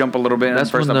high jump a little bit in That's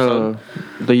the first when episode.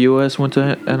 the U.S. went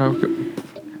to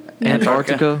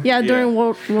Antarctica. Yeah, during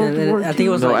World And then War I think it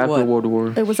was No, like after what? World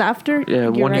War. It was after. Yeah,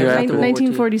 You're one right. year after World War II.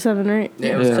 1947, right? Yeah,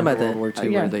 it was Yeah. something like World that. War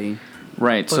II, Yeah. where they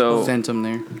Right. So sent him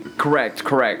there. correct.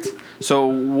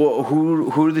 So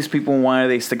who are these people and why do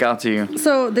they stick out to you?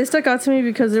 So they stuck out to me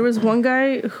because there was one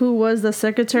guy who was the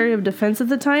Secretary of Defense at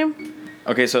the time.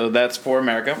 Okay, so that's for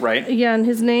America, right? Yeah, and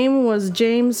his name was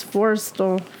James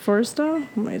Forrestal. Forrestal?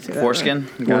 Might say that Foreskin.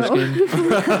 right.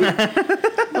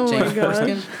 Oh my James god.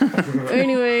 Foreskin?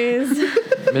 Anyways.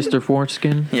 Mr.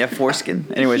 Foreskin. Yeah, foreskin.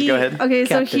 Anyways, go ahead. Okay,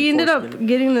 so Captain he ended Foreskin. up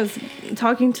getting this,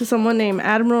 talking to someone named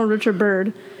Admiral Richard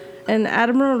Byrd. And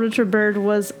Admiral Richard Byrd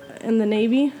was in the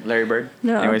Navy. Larry Bird.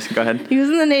 No. Anyways, go ahead. He was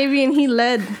in the Navy and he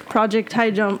led Project High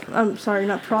Jump. I'm sorry,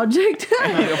 not Project.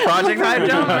 Project High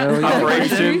Jump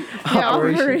Operation. Yeah,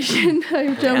 Operation High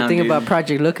Jump. Damn. Think dude. about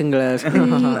Project Looking Glass. I don't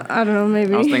know,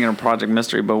 maybe. I was thinking of Project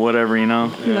Mystery, but whatever, you know.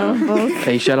 No, both.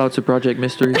 Hey, shout out to Project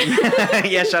Mystery.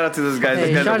 Yeah, shout out to those guys.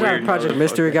 Hey, Those guys shout are out weird. Project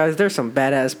Mystery guys. There's some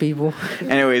badass people.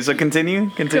 Anyway, so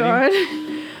continue. God.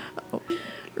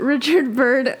 Richard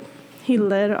Byrd, he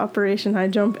led Operation High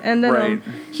Jump, and then Right.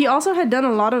 he also had done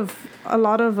a lot of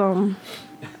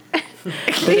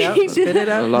Spit it out. Spit it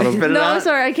A out. lot of Spit it No, I'm out.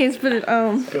 sorry, I can't spit it.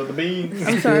 Spill the beans.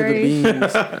 I'm sorry.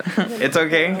 It's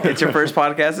okay. It's your first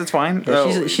podcast. It's fine.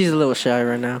 Oh, She's a little shy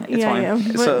right now. fine. Yeah.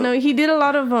 But So- no, he did a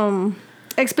lot of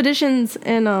expeditions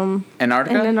in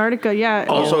Antarctica. Antarctica. Yeah.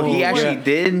 Also, he actually yeah.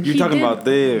 did. You're He talking did- about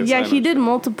this. Yeah, I he know. did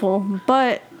multiple,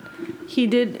 but he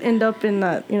did end up in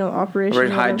that operation. Very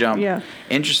high whatever. jump. Yeah.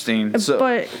 Interesting. So,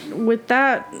 But with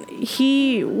that,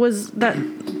 he was that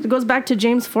it goes back to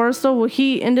James Forrestal. Well,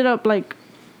 he ended up like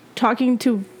talking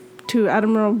to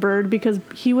Admiral Byrd because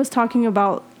he was talking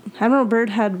about Admiral Byrd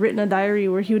had written a diary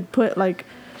where he would put like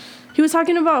he was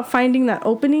talking about finding that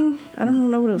opening. I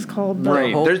don't know what it was called. But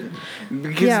Right.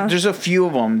 There's a few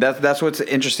of them. That's what's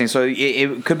interesting. So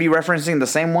it could be referencing the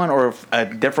same one or a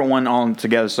different one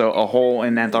altogether. So a hole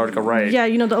in Antarctica, right? Yeah,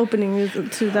 the opening is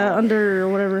to that under or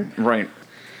whatever. Right.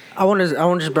 I want to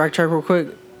just backtrack real quick.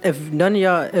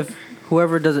 If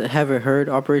whoever haven't heard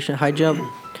Operation High Jump,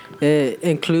 it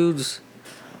includes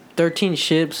 13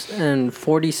 ships and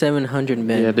 4,700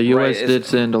 men. Yeah, the U.S. did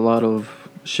send a lot of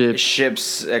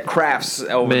ships, crafts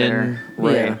over men, there.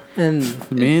 Right. Yeah.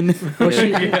 And Men.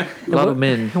 a lot of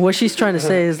men. What she's trying to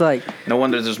say is like, No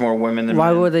wonder there's more women than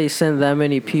why men. would they send that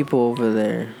many people over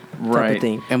there? Type Right. of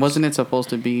thing. And wasn't it supposed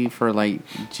to be for like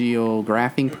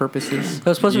geographing purposes? It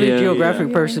was supposed to be a Yeah.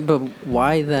 geographic person, but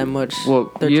why that much?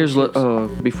 Well, 13 years ships?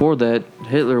 before that,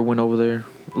 Hitler went over there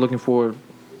looking for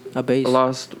A base. a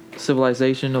lost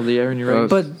civilization of the Aryan race.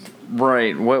 But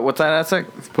Right. What's that, Aztec?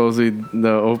 Supposedly,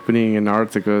 the opening in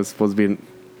Antarctica is supposed to be,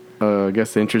 I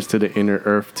guess, the entrance to the inner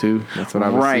Earth too. That's what I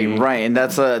was seeing. Right. And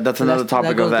that's another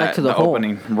topic goes of back that. to the The hole.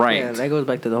 opening. Right. Yeah, that goes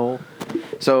back to the whole.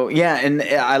 So yeah, and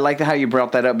I like how you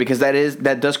brought that up because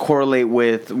that does correlate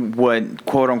with what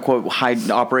quote unquote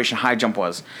Operation High Jump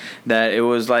was. That it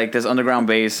was like this underground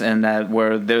base, and that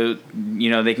where they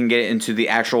can get into the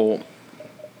actual,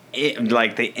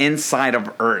 like the inside of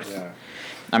Earth. Yeah.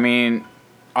 I mean,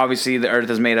 obviously the Earth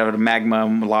is made out of magma,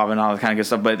 lava, and all that kind of good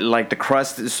stuff. But like the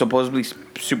crust is supposedly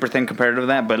super thin compared to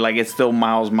that, but like it's still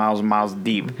miles and miles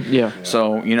deep. Yeah.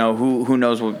 So who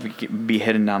knows what would be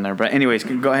hidden down there. But anyways,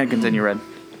 go ahead and continue, Red.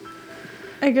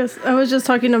 I guess I was just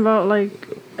talking about like,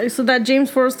 so that James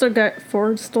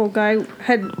Forrestal guy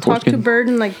had talked to Bird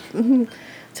and like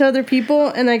to other people,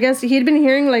 and I guess he'd been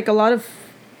hearing like a lot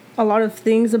of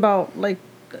things about like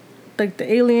the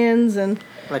aliens and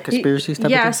Like conspiracies type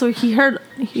of yeah, thing? so he heard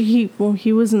he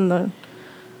was in the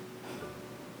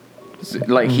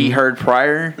Like he heard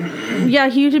prior. yeah,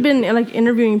 he had been like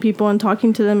interviewing people and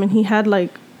talking to them, and he had like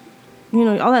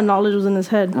all that knowledge was in his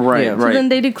head. Right, Yeah. So right. then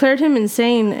they declared him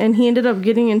insane, and he ended up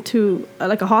getting into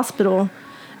like a hospital.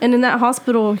 And in that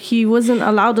hospital, he wasn't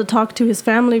allowed to talk to his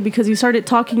family because he started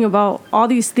talking about all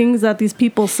these things that these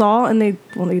people saw, and they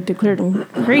declared him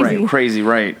crazy. Right, crazy,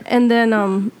 right. And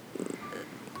then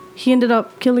he ended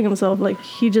up killing himself. Like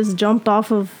he just jumped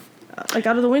off of like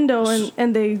out of the window,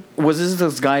 and they. Was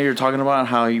this guy you're talking about?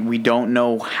 How we don't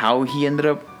know how he ended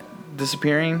up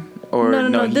disappearing? Or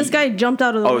No. This guy jumped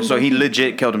out of the window. Oh, so he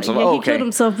legit killed himself. Yeah, Oh, he okay. killed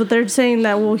himself, but they're saying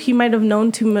that, well, he might have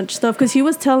known too much stuff because he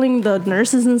was telling the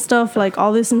nurses and stuff, like,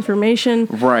 all this information.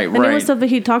 Right, and it was stuff that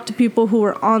he talked to people who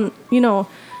were on,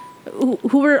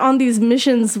 who were on these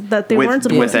missions that they weren't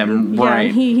supposed with to. him, Yeah, right.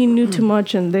 and he knew too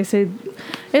much, and they say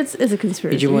it's a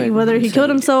conspiracy. Whether he killed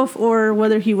himself or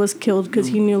whether he was killed because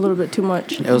he knew a little bit too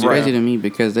much. It was crazy to me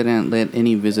because they didn't let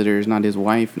any visitors, not his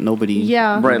wife, nobody.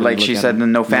 Yeah. Right, like she said,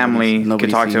 no family Nobody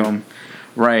could talk to seen him.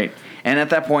 Right. And at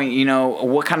that point,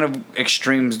 what kind of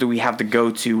extremes do we have to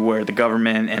go to where the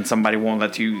government and somebody won't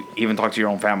let you even talk to your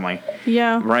own family?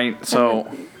 Yeah. Right?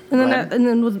 So... And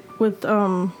then with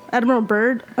Admiral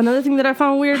Byrd, another thing that I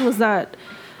found weird was that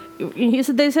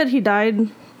they said he died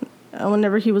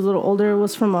whenever he was a little older. It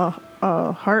was from a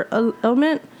heart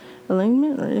ailment.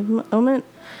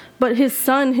 But his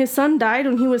son died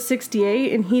when he was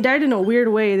 68, and he died in a weird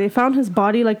way. They found his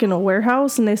body like in a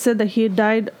warehouse, and they said that he had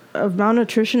died of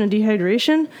malnutrition and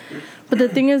dehydration. But the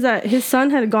thing is that his son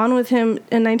had gone with him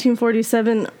in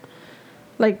 1947.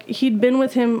 Like he'd been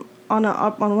with him on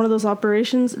one of those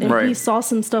operations, and he saw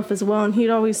some stuff as well, and he'd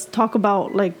always talk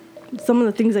about like some of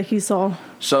the things that he saw.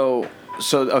 So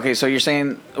okay, so you're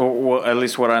saying, or at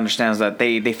least what I understand is that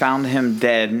they found him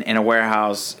dead in a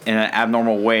warehouse in an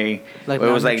abnormal way. Like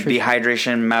it was like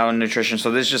dehydration, malnutrition.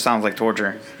 So this just sounds like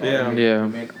torture. Yeah.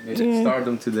 Starved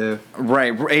them to death.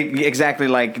 Right, exactly.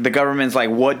 Like the government's like,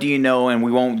 what do you know? And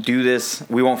we won't do this.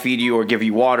 We won't feed you or give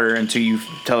you water until you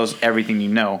tell us everything you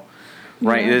know.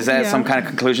 Right? Yeah. Is that some kind of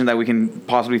conclusion that we can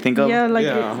possibly think of? Yeah, like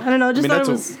I don't know. I just thought it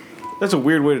was. That's a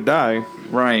weird way to die.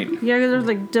 Right. Yeah,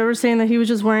 because they were saying that he was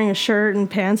just wearing a shirt and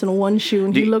pants and one shoe,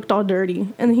 and he looked all dirty,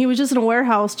 and he was just in a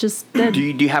warehouse, just dead. Do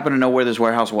you happen to know where this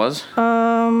warehouse was?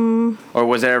 Or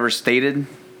was it ever stated?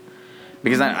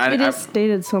 Because it is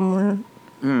stated somewhere.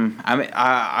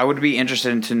 I would be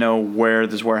interested to know where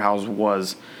this warehouse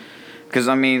was. Because,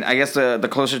 I mean, I guess the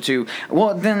closer to...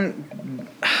 Well, then...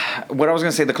 What I was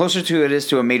going to say, the closer to it is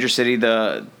to a major city,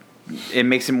 it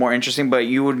makes it more interesting. But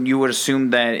you would assume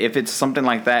that if it's something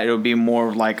like that, it would be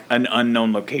more like an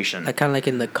unknown location. Like kind of like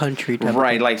in the country type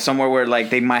Right, of thing. like somewhere where like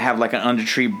they might have like an under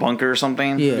tree bunker or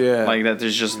something. Yeah. Like that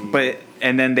there's just...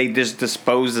 and then they just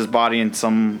dispose this body in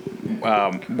some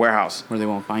warehouse where they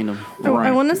won't find them.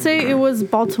 I want to say it was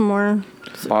Baltimore.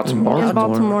 Baltimore. In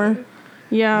Baltimore.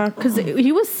 Yeah, because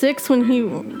he was 6 when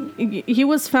he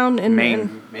was found in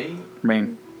Maine.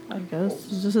 I guess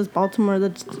it just says Baltimore.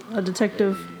 That's a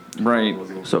detective. Right.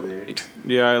 So,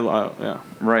 Yeah.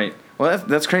 Right. Well,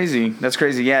 that's crazy. That's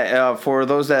crazy. Yeah. For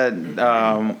those that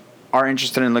are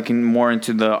interested in looking more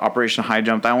into the Operation High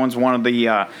Jump, that one's one of the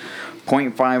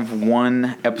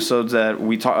 0.51 episodes that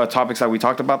topics that we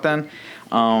talked about then.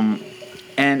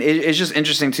 And it's just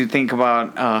interesting to think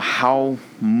about how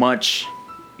much,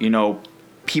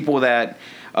 people that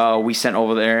we sent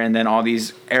over there, and then all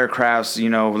these aircrafts,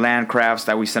 land crafts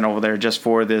that we sent over there just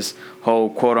for this whole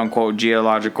quote unquote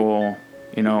geological,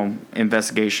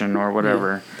 investigation or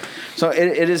whatever. Yeah. So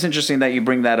it is interesting that you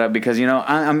bring that up because,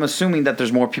 I'm assuming that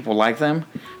there's more people like them,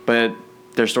 but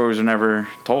their stories are never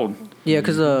told. Yeah,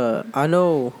 because I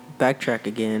know, backtrack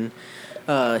again,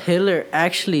 Hitler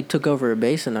actually took over a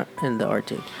base in the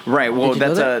Arctic. Right, well,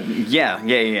 that's yeah.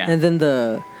 And then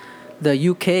the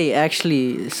UK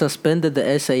actually suspended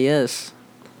the SAS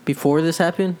before this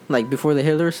happened, like before the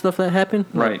Hitler stuff that happened.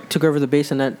 Right. Took over the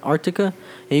base in Antarctica.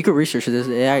 And you could research this.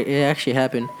 It actually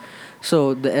happened.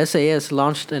 So the SAS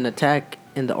launched an attack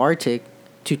in the Arctic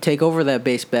to take over that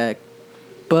base back,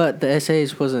 but the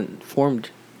SAS wasn't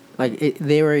formed. Like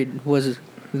they were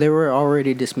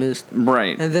already dismissed.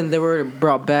 Right. And then they were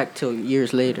brought back till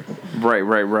years later.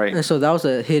 Right. And so that was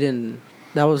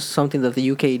that was something that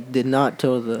the UK did not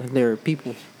tell their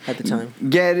people at the time.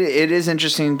 Yeah, it is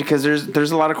interesting because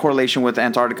there's a lot of correlation with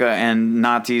Antarctica and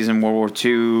Nazis in World War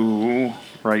II,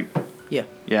 right? Yeah.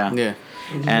 Yeah.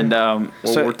 And World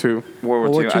War II.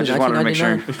 World War II. I just wanted to make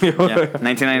sure.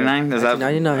 1999? Is that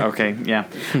 1999? Okay, yeah.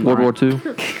 World War II.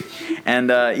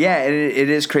 And it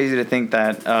is crazy to think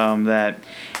that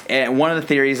one of the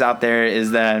theories out there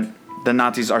is that the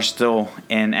Nazis are still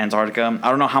in Antarctica.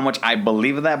 I don't know how much I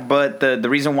believe of that, but the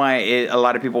reason why a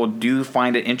lot of people do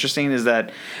find it interesting is that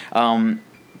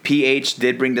PH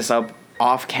did bring this up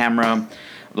off camera,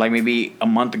 like maybe a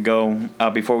month ago,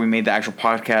 before we made the actual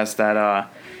podcast, that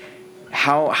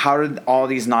how did all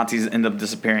these Nazis end up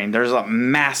disappearing? There's a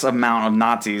mass amount of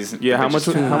Nazis. Yeah, how much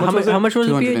was it? How much was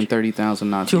it? 230,000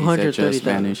 Nazis that just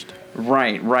vanished.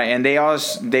 Right, and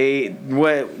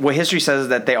what history says is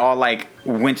that they all like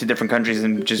went to different countries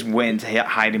and just went into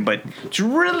hiding. But to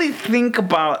really think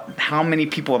about how many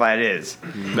people that is,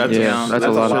 that's a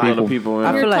lot of people.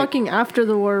 You're talking after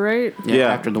the war, right? Yeah,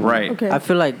 after the war. Right. Okay. I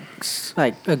feel like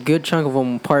a good chunk of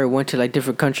them probably went to like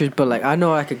different countries, but like I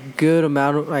know like a good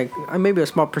amount of like maybe a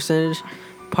small percentage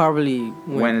probably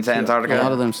went into Antarctica. A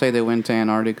lot of them say they went to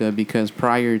Antarctica because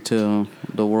prior to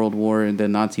the World War, the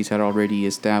Nazis had already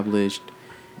established,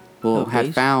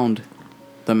 had found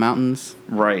the mountains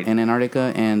in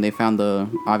Antarctica, and they found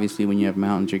obviously when you have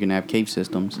mountains, you're going to have cave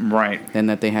systems. Right. And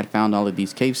that they had found all of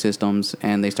these cave systems,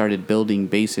 and they started building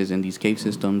bases in these cave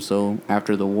systems. So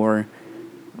after the war,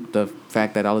 the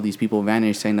fact that all of these people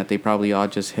vanished, saying that they probably all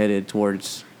just headed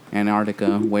towards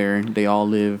Antarctica, where they all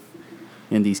live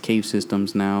in these cave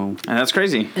systems now. And that's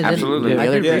crazy. And absolutely. The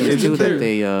other thing is too that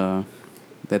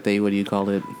they what do you call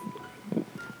it?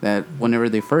 That whenever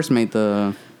they first made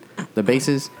the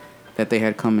bases, that they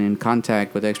had come in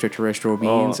contact with extraterrestrial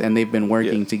beings, and they've been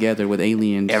working together with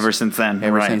aliens ever since then,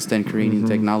 creating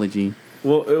technology.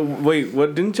 Well, wait,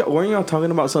 weren't y'all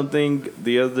talking about something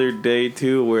the other day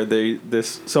too, where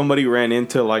somebody ran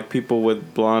into like people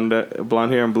with blonde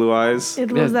hair and blue eyes?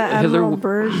 It was that Admiral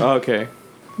Byrd. Oh, okay.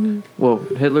 Well,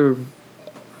 Hitler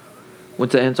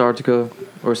went to Antarctica,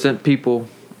 or sent people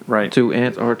to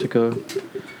Antarctica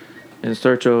in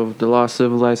search of the lost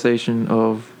civilization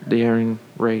of the Aryan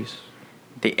race.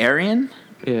 The Aryan?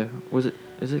 Yeah.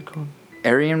 Is it called?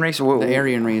 Aryan race? The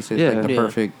Aryan race is like the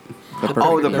perfect.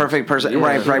 The perfect person.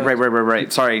 Yeah.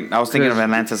 Right. Sorry, I was thinking of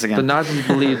Atlantis again. The Nazis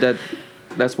believed that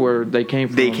that's where they came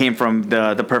from. They came from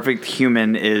the perfect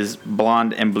human is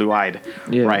blonde and blue-eyed.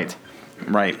 Yeah. Right.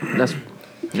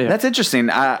 That's interesting.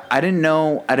 I didn't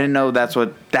know that's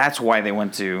why they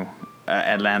went to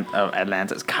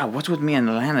Atlantis. God, what's with me and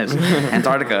Atlantis?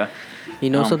 Antarctica. You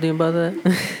know something about that?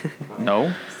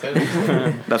 No.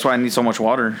 That's why I need so much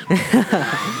water.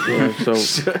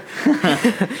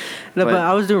 But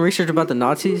I was doing research about the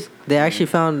Nazis. They actually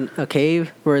found a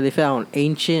cave where they found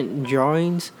ancient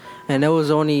drawings, and that was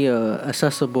only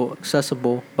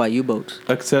accessible by U-boats.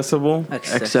 Accessible.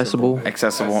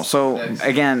 So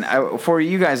again, for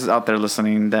you guys out there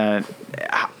listening, that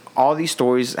all these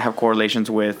stories have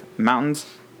correlations with mountains,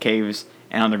 caves,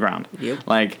 and underground. Yep.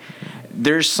 Like,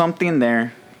 there's something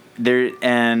there.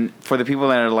 And for the people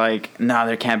that are like, nah,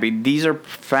 there can't be. These are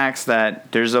facts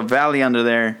that there's a valley under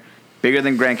there. bigger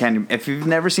than Grand Canyon. If you've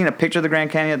never seen a picture of the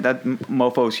Grand Canyon, that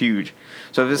mofo is huge.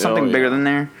 So if there's something bigger than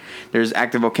there, there's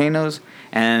active volcanoes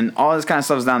and all this kind of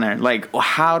stuff's down there. Like,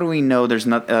 how do we know there's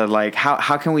not?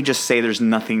 How can we just say there's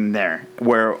nothing there?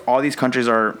 Where all these countries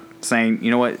are saying,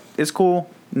 you know what, it's cool.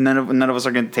 None of us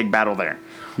are going to take battle there.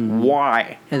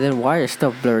 Why? And then why is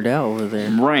stuff blurred out over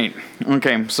there? Right.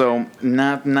 Okay. So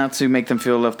not to make them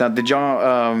feel left out. Did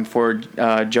y'all for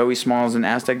Joey Smalls and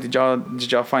Aztec? Did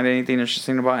y'all find anything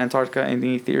interesting about Antarctica?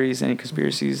 Any theories? Any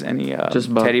conspiracies? Any just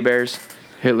about teddy bears?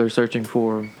 Hitler searching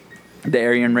for The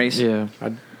Aryan race. Yeah.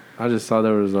 I just saw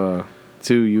there was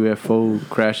 2 UFO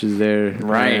crashes there.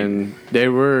 Right. And they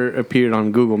appeared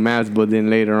on Google Maps, but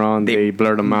then later on they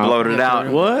blurred them out. Blurred it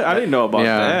out. What? I didn't know about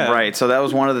that. Right. So that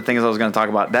was one of the things I was going to talk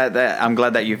about. That I'm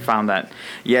glad that you found that.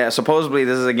 Yeah. Supposedly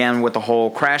this is again with the whole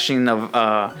crashing of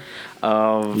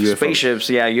UFOs. spaceships,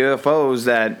 UFOs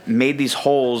that made these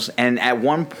holes, and at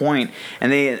one point,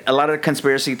 and a lot of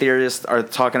conspiracy theorists are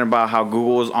talking about how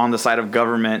Google is on the side of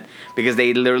government because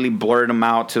they literally blurred them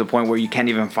out to the point where you can't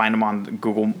even find them on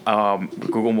Google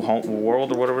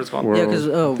World or whatever it's called. Yeah, because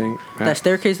that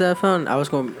staircase that I found, I was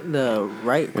going the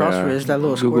right across from it is that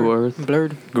little Google square Earth.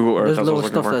 blurred. Google Earth. There's that's what I little was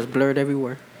stuff looking for. that's blurred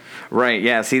everywhere. Right,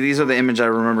 yeah. See, these are the images I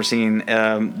remember seeing.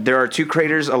 There are 2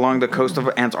 craters along the coast of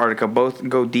Antarctica. Both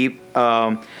go deep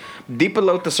below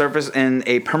the surface in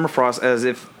a permafrost as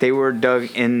if they were dug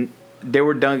in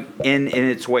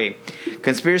its way.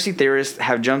 Conspiracy theorists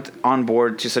have jumped on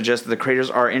board to suggest that the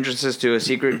craters are entrances to a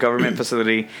secret government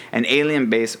facility, an alien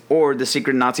base, or the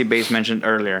secret Nazi base mentioned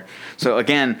earlier. So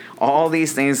again, all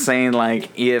these things saying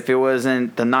like if it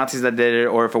wasn't the Nazis that did it,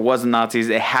 or if it was the Nazis,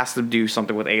 it has to do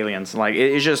something with aliens. Like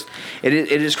it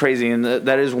is crazy, and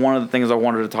that is one of the things I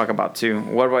wanted to talk about too.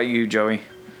 What about you, Joey?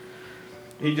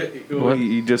 He just said. What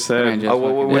did you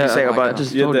say about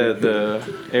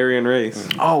the Aryan race?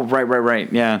 Oh,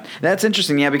 right. Yeah, that's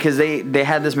interesting. Yeah, because they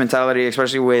had this mentality,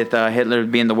 especially with Hitler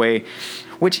being the way,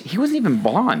 which he wasn't even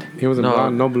blonde. He wasn't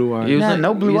blonde, no blue eyes. He was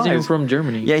no blue he was even eyes. from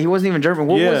Germany. Yeah, he wasn't even German.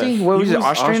 What was he? What was he?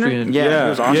 Austrian? Yeah, he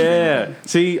was Austrian. Yeah.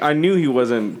 See, I knew he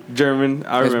wasn't German.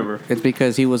 I remember. It's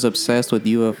because he was obsessed with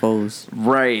UFOs.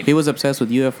 Right. He was obsessed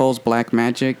with UFOs, black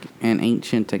magic, and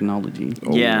ancient technology.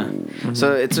 Yeah. Mm-hmm.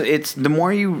 So it's the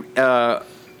more you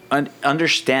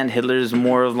understand Hitler, is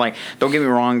more of like, don't get me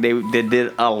wrong, they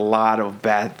did a lot of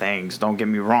bad things. Don't get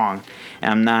me wrong. And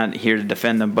I'm not here to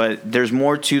defend them, but there's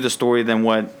more to the story than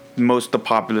what most of the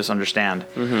populace understand.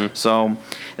 Mm-hmm. So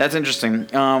that's interesting.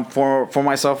 For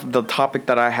myself, the topic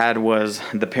that I had was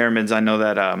the pyramids. I know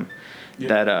that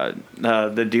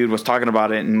the dude was talking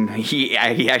about it, and he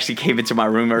actually came into my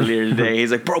room earlier today.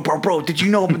 He's like, bro, did you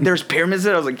know there's pyramids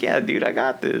there? I was like, yeah, dude, I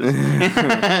got this.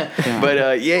 But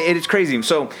it is crazy.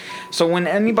 So when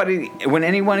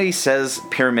anybody says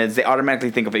pyramids, they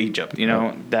automatically think of Egypt. You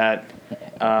know that.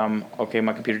 Okay,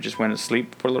 my computer just went to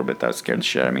sleep for a little bit. That scared the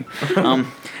shit out of me.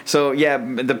 So yeah,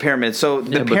 the pyramids. So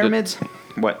the pyramids.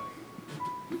 What?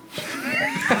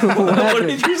 What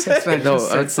did you say? No,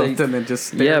 I'd say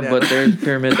but there's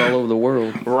pyramids all over the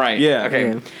world. Right. Yeah.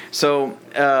 Okay. So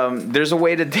there's a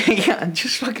way to dig.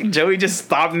 Just fucking Joey just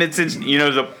stopped mid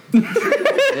the.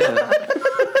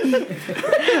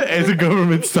 As the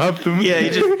government stopped him. Yeah,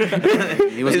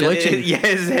 He was glitching.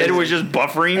 His head was just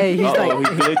buffering. Hey, he's He's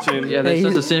glitching. Yeah, they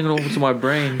sent a signal to my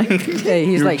brain. Hey,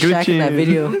 he's You're like Shaq in that glitching.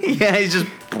 video. Yeah, he's just.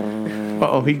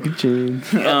 He could change.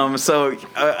 So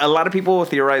a lot of people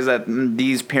theorize that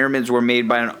these pyramids were made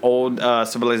by an old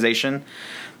civilization.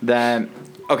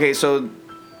 So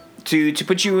to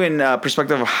put you in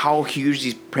perspective of how huge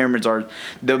these pyramids are,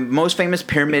 the most famous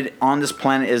pyramid on this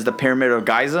planet is the Pyramid of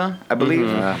Giza, I believe.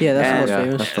 Mm-hmm. Yeah, that's the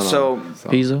most famous. So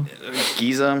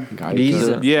Giza.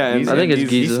 Giza. Yeah, I think it's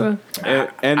Giza.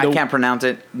 And I can't pronounce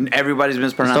it. Everybody's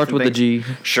mispronouncing Starts with the things.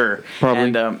 G. Sure.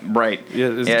 Probably. And, right. Yeah,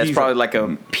 It's Giza. probably like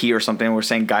a P or something. We're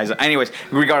saying Giza. Anyways,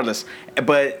 regardless.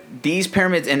 But these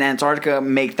pyramids in Antarctica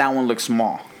make that one look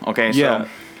small. Okay? Yeah. So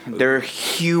they're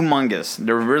humongous.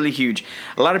 They're really huge.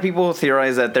 A lot of people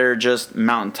theorize that they're just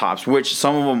mountaintops, which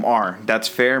some of them are. That's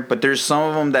fair. But there's some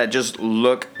of them that just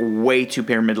look way too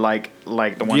pyramid-like,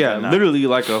 like the ones in, literally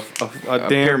like a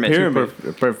damn pyramid.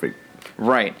 Perfect.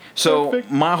 Right. So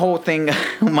my whole thing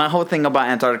about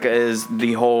Antarctica is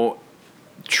the whole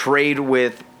trade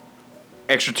with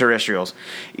extraterrestrials,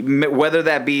 whether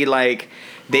that be like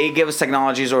they give us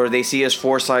technologies or they see us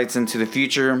foresights into the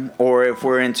future, or if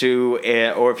we're into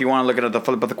or if you want to look at the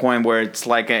flip of the coin where it's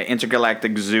like an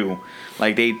intergalactic zoo,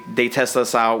 like they test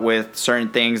us out with certain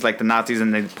things like the Nazis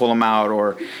and they pull them out,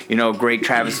 or great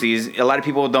travesties. A lot of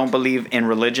people don't believe in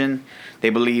religion. They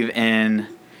believe in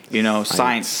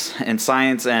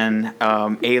science and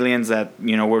aliens that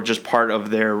we're just part of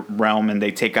their realm, and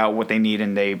they take out what they need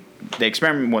and they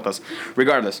experiment with us,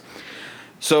 regardless.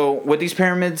 So with these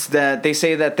pyramids, that they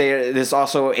say that there's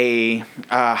also a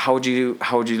how would you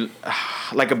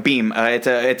like a beam? It's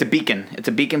a beacon. It's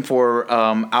a beacon for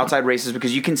outside races,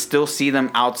 because you can still see them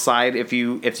outside. If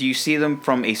you see them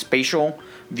from a spatial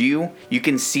view, you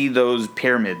can see those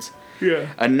pyramids. Yeah.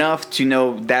 Enough to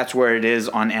know that's where it is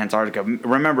on Antarctica.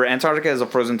 Remember, Antarctica is a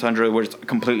frozen tundra where it's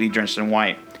completely drenched in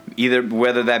white. Either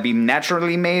whether that be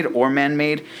naturally made or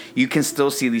man-made, you can still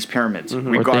see these pyramids,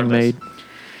 regardless.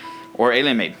 Or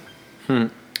alien made.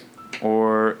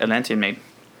 Or Atlantean made.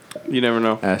 You never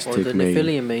know. Aztec or the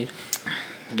Nephilian made.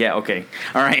 Yeah, okay.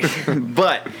 All right.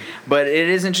 but it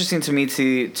is interesting to me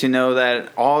to know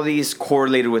that all these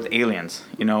correlated with aliens,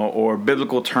 or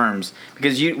biblical terms.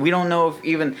 Because we don't know if,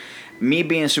 even me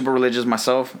being super religious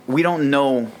myself, we don't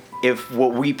know if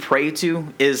what we pray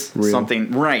to is real.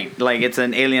 Something right. Like it's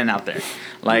an alien out there.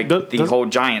 Like the whole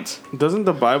giants. Doesn't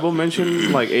the Bible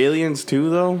mention like aliens too,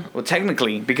 though? Well,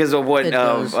 technically, because of what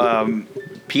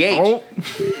pH. Oh,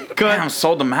 damn,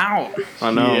 sold them out.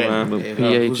 I know, man.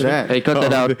 pH. Who's that? Hey, cut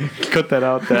that out. Cut that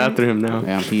out. They're after him now.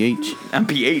 Yeah, I'm pH. I'm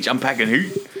pH. I'm packing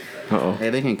heat. Uh-oh. Hey,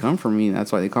 they can't come for me.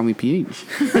 That's why they call me pH.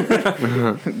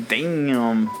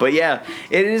 Damn. But yeah,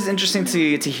 it is interesting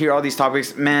to hear all these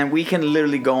topics. Man, we can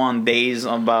literally go on days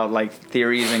about like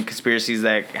theories and conspiracies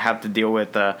that have to deal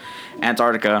with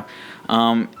Antarctica.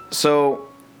 So,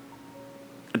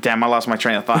 damn, I lost my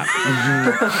train of thought.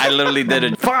 I literally did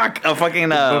it. Fuck! A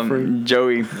fucking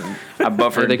Joey. I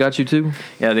buffered. Hey, they got you too?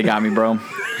 Yeah, they got me, bro.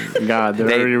 God, they're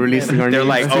already releasing our names. They're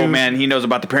like, oh man, he knows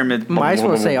about the pyramid. Might as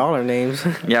well say all our names.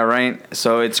 Yeah, right.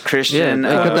 So it's Christian.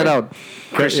 Yeah, cut that out.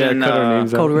 Christian. Cut our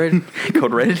names out. Code Red.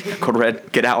 Code Red. Code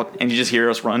Red. Get out, and you just hear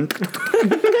us run.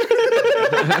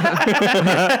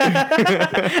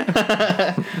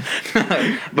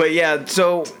 But yeah,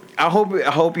 so I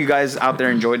hope you guys out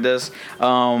there enjoyed this.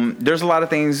 There's a lot of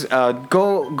things.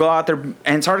 Go out there.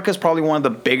 Antarctica is probably one of the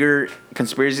bigger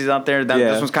conspiracies out there.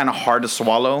 This one's kind of hard to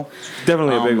swallow.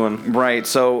 Definitely a big one. Right.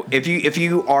 So if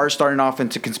you are starting off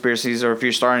into conspiracies, or if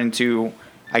you're starting to,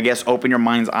 I guess, open your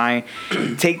mind's eye,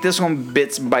 take this one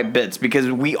bits by bits,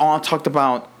 because we all talked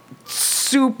about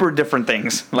super different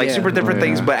things,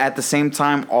 things, but at the same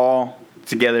time, all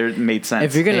together made sense.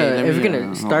 If you're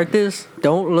gonna start this,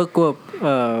 don't look what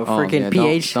freaking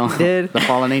PH did. The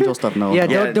fallen angel stuff. No.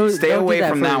 Yeah, don't stay don't away do that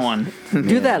from first. that one.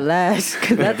 Do that last,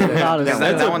 because that's a lot of stuff.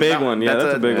 That's a big one. Yeah,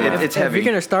 that's a big one. It's heavy. If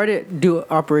you're gonna start it, do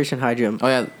Operation High Jump. Oh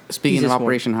yeah. Speaking Easiest of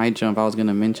Operation High Jump, I was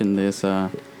gonna mention this. I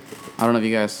don't know if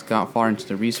you guys got far into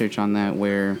the research on that,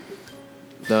 where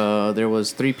there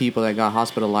was 3 people that got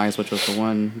hospitalized, which was the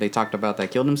one they talked about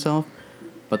that killed himself,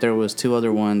 but there was 2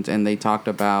 other ones, and they talked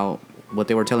about what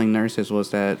they were telling nurses was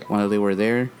that when they were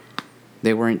there,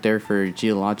 they weren't there for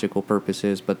geological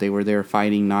purposes, but they were there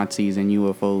fighting Nazis and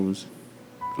UFOs.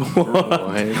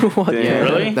 What? Yeah,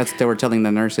 really? They were telling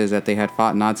the nurses that they had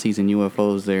fought Nazis and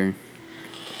UFOs there.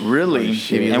 Really?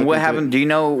 And what happened? Do you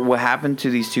know what happened to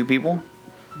these 2 people?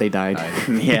 They died.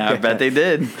 Yeah, I bet they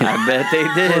did. Wait.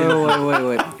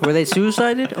 Were they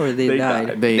suicided or they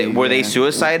died? Were they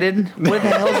suicided? What the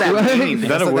hell does that mean?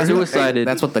 Suicided.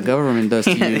 That's what the government does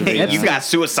to you. You got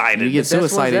suicided. You get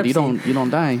suicided. You don't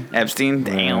die. Epstein,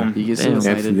 damn. You get suicided.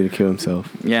 Epstein did kill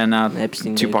himself. Yeah, nah.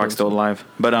 Epstein. Tupac's still alive,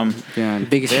 but yeah.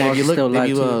 Biggest if you still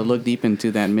alive look deep into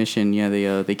that mission,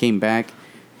 they came back,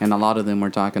 and a lot of them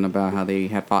were talking about how they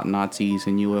had fought Nazis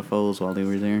and UFOs while they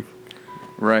were there.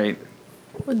 Right.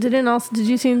 Well, did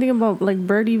you see anything about, like,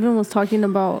 Bird even was talking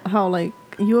about how, like,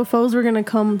 UFOs were gonna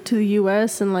come to the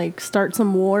U.S. and, like, start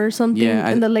some war or something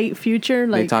in the late future?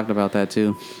 Like, they talked about that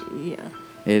too.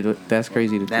 Yeah. That's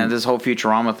crazy to think. And this whole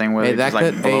Futurama thing where they just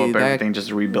like blow up everything just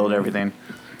to rebuild everything.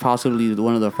 Possibly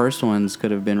one of the first ones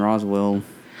could have been Roswell.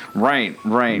 Right.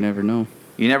 You never know.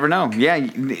 You never know. Yeah,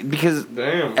 because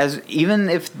even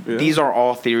if these are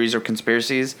all theories or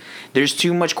conspiracies, there's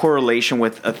too much correlation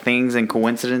with things and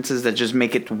coincidences that just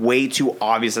make it way too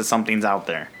obvious that something's out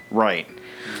there. Right.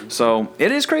 So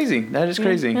it is crazy. That is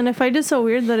crazy. And I find it so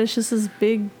weird that it's just this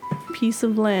big piece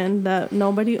of land that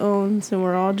nobody owns, and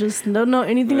we're all just don't know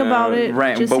anything about it.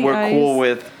 Right, just but we're ice. cool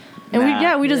with.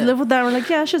 And we just live with that. We're like,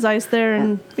 yeah, it's just ice there,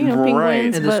 and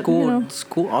penguins. And the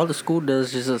school, all the school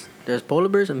does is just There's polar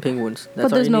bears and penguins. But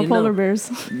there's no polar bears.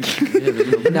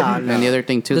 Nah. And the other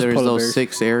thing too, there's polar those bears.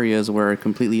 6 areas where are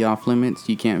completely off limits.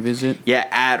 You can't visit. Yeah,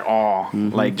 at all.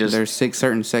 Like just There's 6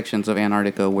 certain sections of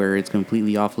Antarctica where it's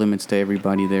completely off limits to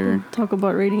everybody there. Talk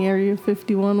about rating Area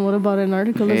 51. What about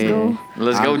Antarctica? Let's go.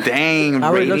 let's go. Dang, I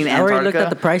already rating looked at the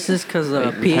Antarctica. prices because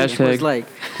PH was Hashtag. like,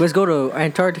 let's go to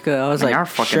Antarctica. I was Y'all are like,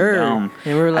 fucking sure. dumb.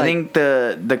 And we were like, I think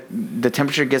the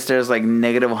temperature gets there is like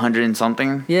negative 100 and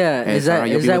something. yeah, Hey, is sorry,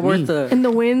 you'll is be that with worth me. the... And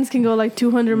the winds can go like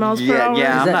 200 miles per Yeah, hour.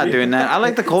 yeah, I'm that- not doing that. I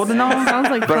like the cold and all. Sounds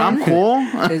like But I'm fun. cool.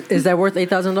 Is that worth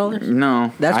 $8,000?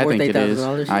 No. That's I worth think it is.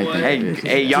 $8,000. I think Hey, it is.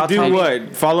 hey, y'all Do tell me.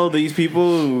 what? Follow these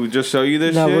people who just show you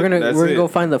this No, shit? we're gonna That's it. go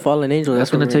find the fallen angel.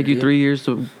 That's what gonna we're take you do. 3 years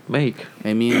to make.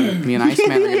 Hey, me and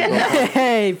Iceman are gonna go.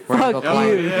 Hey, We're gonna fuck go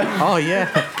fly. you. Oh yeah,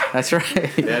 that's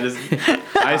right. Yeah, this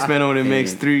Iceman only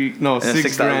makes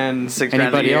six grand. 6 grand a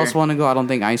Anybody year. else want to go? I don't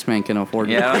think Iceman can afford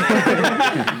it. Yeah.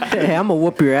 Hey, I'm gonna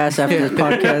whoop your ass after this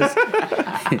podcast.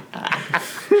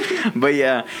 But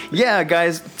yeah,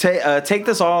 guys, take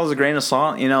this all as a grain of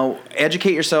salt. You know,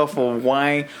 educate yourself on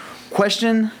why.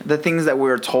 Question the things that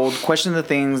we're told. Question the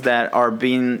things that are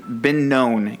been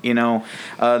known. You know,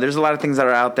 there's a lot of things that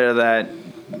are out there that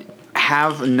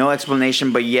have no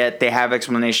explanation, but yet they have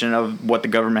explanation of what the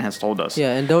government has told us.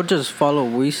 Yeah, and don't just follow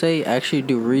what we say. Actually,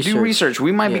 do research. Do research.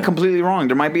 We might be Yeah. completely wrong.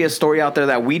 There might be a story out there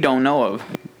that we don't know of.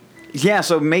 Yeah,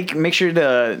 so make sure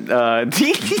to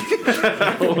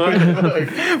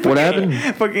What happened?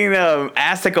 fucking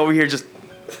Aztec over here just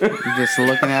Just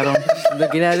looking at them.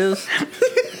 Looking at us.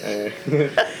 The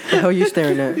hell you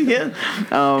staring at? yeah.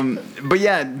 But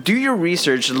yeah, do your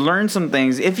research, learn some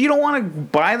things. If you don't want to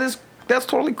buy this, that's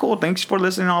totally cool. Thanks for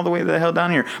listening all the way the hell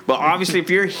down here. But obviously, if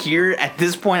you're here at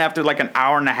this point after like an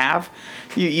hour and a half,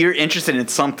 you're interested in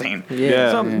something.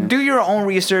 Yeah. So do your own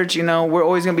research. You know, we're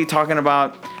always gonna be talking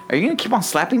about. Are you gonna keep on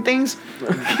slapping things?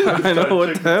 I know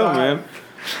what the hell, man.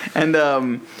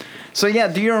 And so yeah,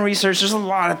 do your own research. There's a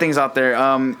lot of things out there.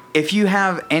 If you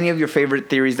have any of your favorite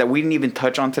theories that we didn't even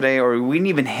touch on today or we didn't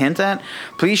even hint at,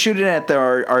 please shoot it at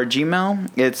our Gmail.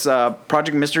 It's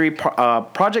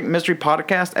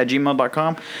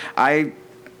projectmysterypodcast@gmail.com. I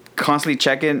constantly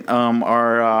check it.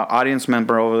 Our audience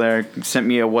member over there sent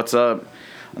me a what's up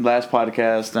last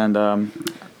podcast, and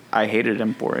I hated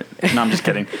him for it. No, I'm just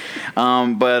kidding.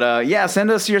 But yeah,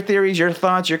 send us your theories, your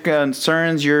thoughts, your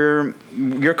concerns, your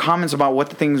comments about what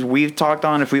the things we've talked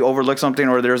on. If we overlooked something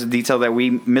or there's a detail that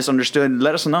we misunderstood,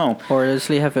 let us know. Or if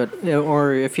you have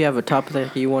a topic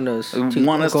that you want us to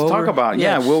talk over, about.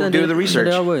 Yeah, we'll send do it- the send research.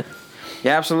 it our way.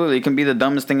 Yeah, absolutely. It can be the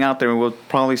dumbest thing out there, and we'll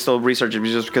probably still research it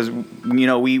just because, you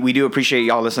know, we do appreciate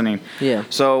y'all listening. Yeah.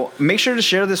 So make sure to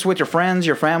share this with your friends,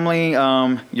 your family,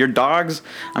 your dogs.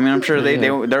 I mean, I'm sure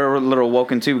they're a little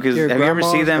woken too, because Your have you ever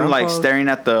seen them like grandpas? staring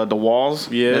at the walls?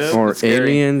 Yeah. That's Or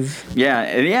scary. aliens. Yeah,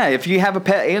 if you have a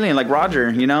pet alien like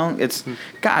Roger, you know, it's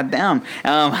goddamn.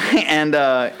 And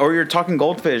or you're talking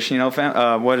goldfish, you know,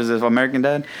 what is this, American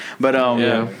Dad? But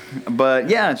but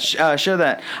yeah, share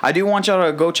that. I do want y'all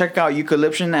to go check out Eucalyption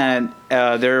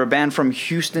they're a band from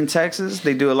Houston, Texas.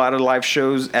 They do a lot of live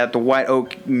shows at the White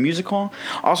Oak Music Hall.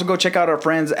 Also, go check out our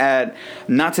friends at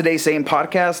Not Today Satan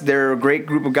Podcast. They're a great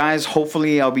group of guys.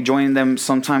 Hopefully, I'll be joining them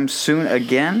sometime soon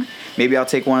again. Maybe I'll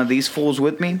take one of these fools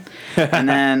with me. And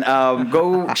then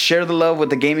go share the love with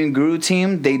the Gaming Guru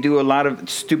team. They do a lot of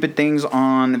stupid things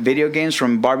on video games,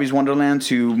 from Barbie's Wonderland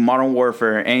to Modern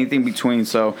Warfare, anything between.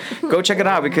 So go check it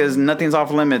out, because nothing's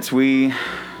off limits.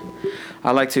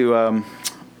 I like to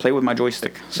play with my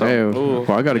joystick. So Hey,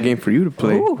 well, I got a game for you to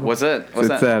play. what's it? What's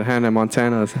It's that? at Hannah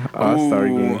Montana's All-Star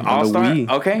game on All-Star? the Wii.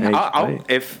 Okay. Yeah, you I'll, should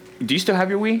play. do you still have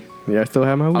your Wii? Yeah, I still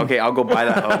have my Wii. Okay, I'll go buy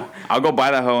that hoe. I'll go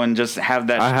buy that hoe and just have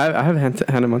that. I have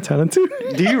Hannah Montana too.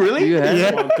 Do you really? You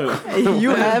have You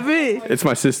have it? It's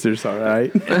my sister's, all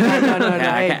right. No. I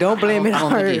Hey, can't- don't blame it I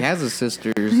on don't think he her. has a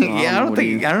sister. So Yeah, I don't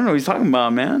know what he's talking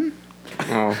about, man.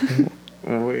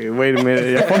 Oh, wait a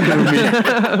minute. You're fucking with me.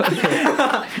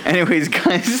 Anyways,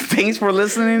 guys, thanks for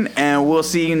listening, and we'll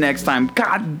see you next time.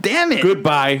 God damn it!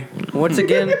 Goodbye. Once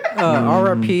again,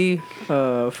 RRP,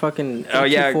 fucking 824. Oh,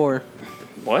 yeah.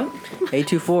 What?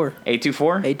 824.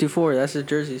 824? 824, that's the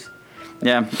jerseys.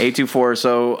 Yeah, 824.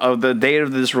 So, of the date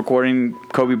of this recording,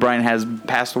 Kobe Bryant has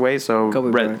passed away. So, Kobe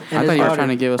Red- Bryant. I And thought his you were daughter. trying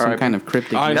to give us some Alright. kind of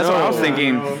cryptic. I That's know. what I was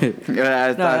thinking. Yeah,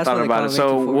 I that's thought what they about call it. him, So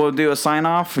 824. we'll do a sign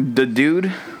off. The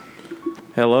dude.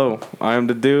 Hello, I am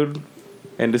the dude,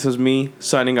 and this is me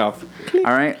signing off. All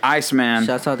right, Iceman.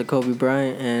 Shouts out to Kobe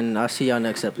Bryant, and I'll see y'all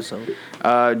next episode.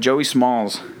 Joey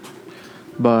Smalls.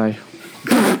 Bye.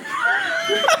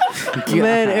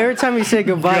 Man, every time you say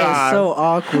goodbye, it's so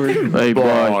awkward. Hey, boy.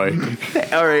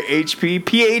 All right, HP,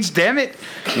 PH, damn it.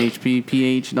 HP,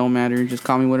 PH, don't matter. Just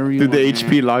call me whatever you Did want. the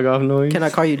HP log off noise? Can I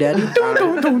call you daddy?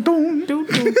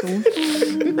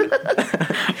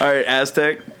 All right,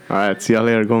 Aztec. All right, see y'all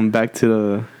later. Going back to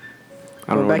the.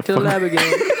 I don't Go know back to the lab again.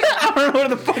 I don't know where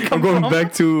the fuck I'm going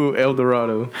back to El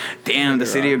Dorado. Damn, the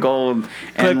city of gold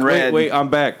and Click, red. wait, I'm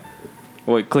back.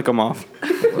 Wait, click them off.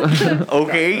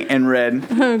 Okay, and red.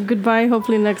 Goodbye.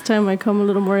 Hopefully next time I come a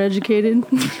little more educated.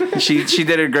 She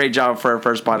did a great job for her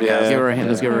first podcast. Let's give her a hand.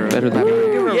 Let's give her better than Give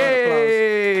her a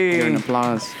Yay! Give her an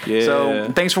applause. Yeah.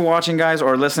 So thanks for watching, guys,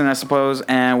 or listening, I suppose,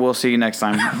 and we'll see you next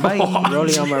time. Bye.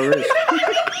 Rolling on my wrist.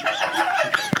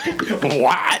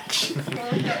 Watch.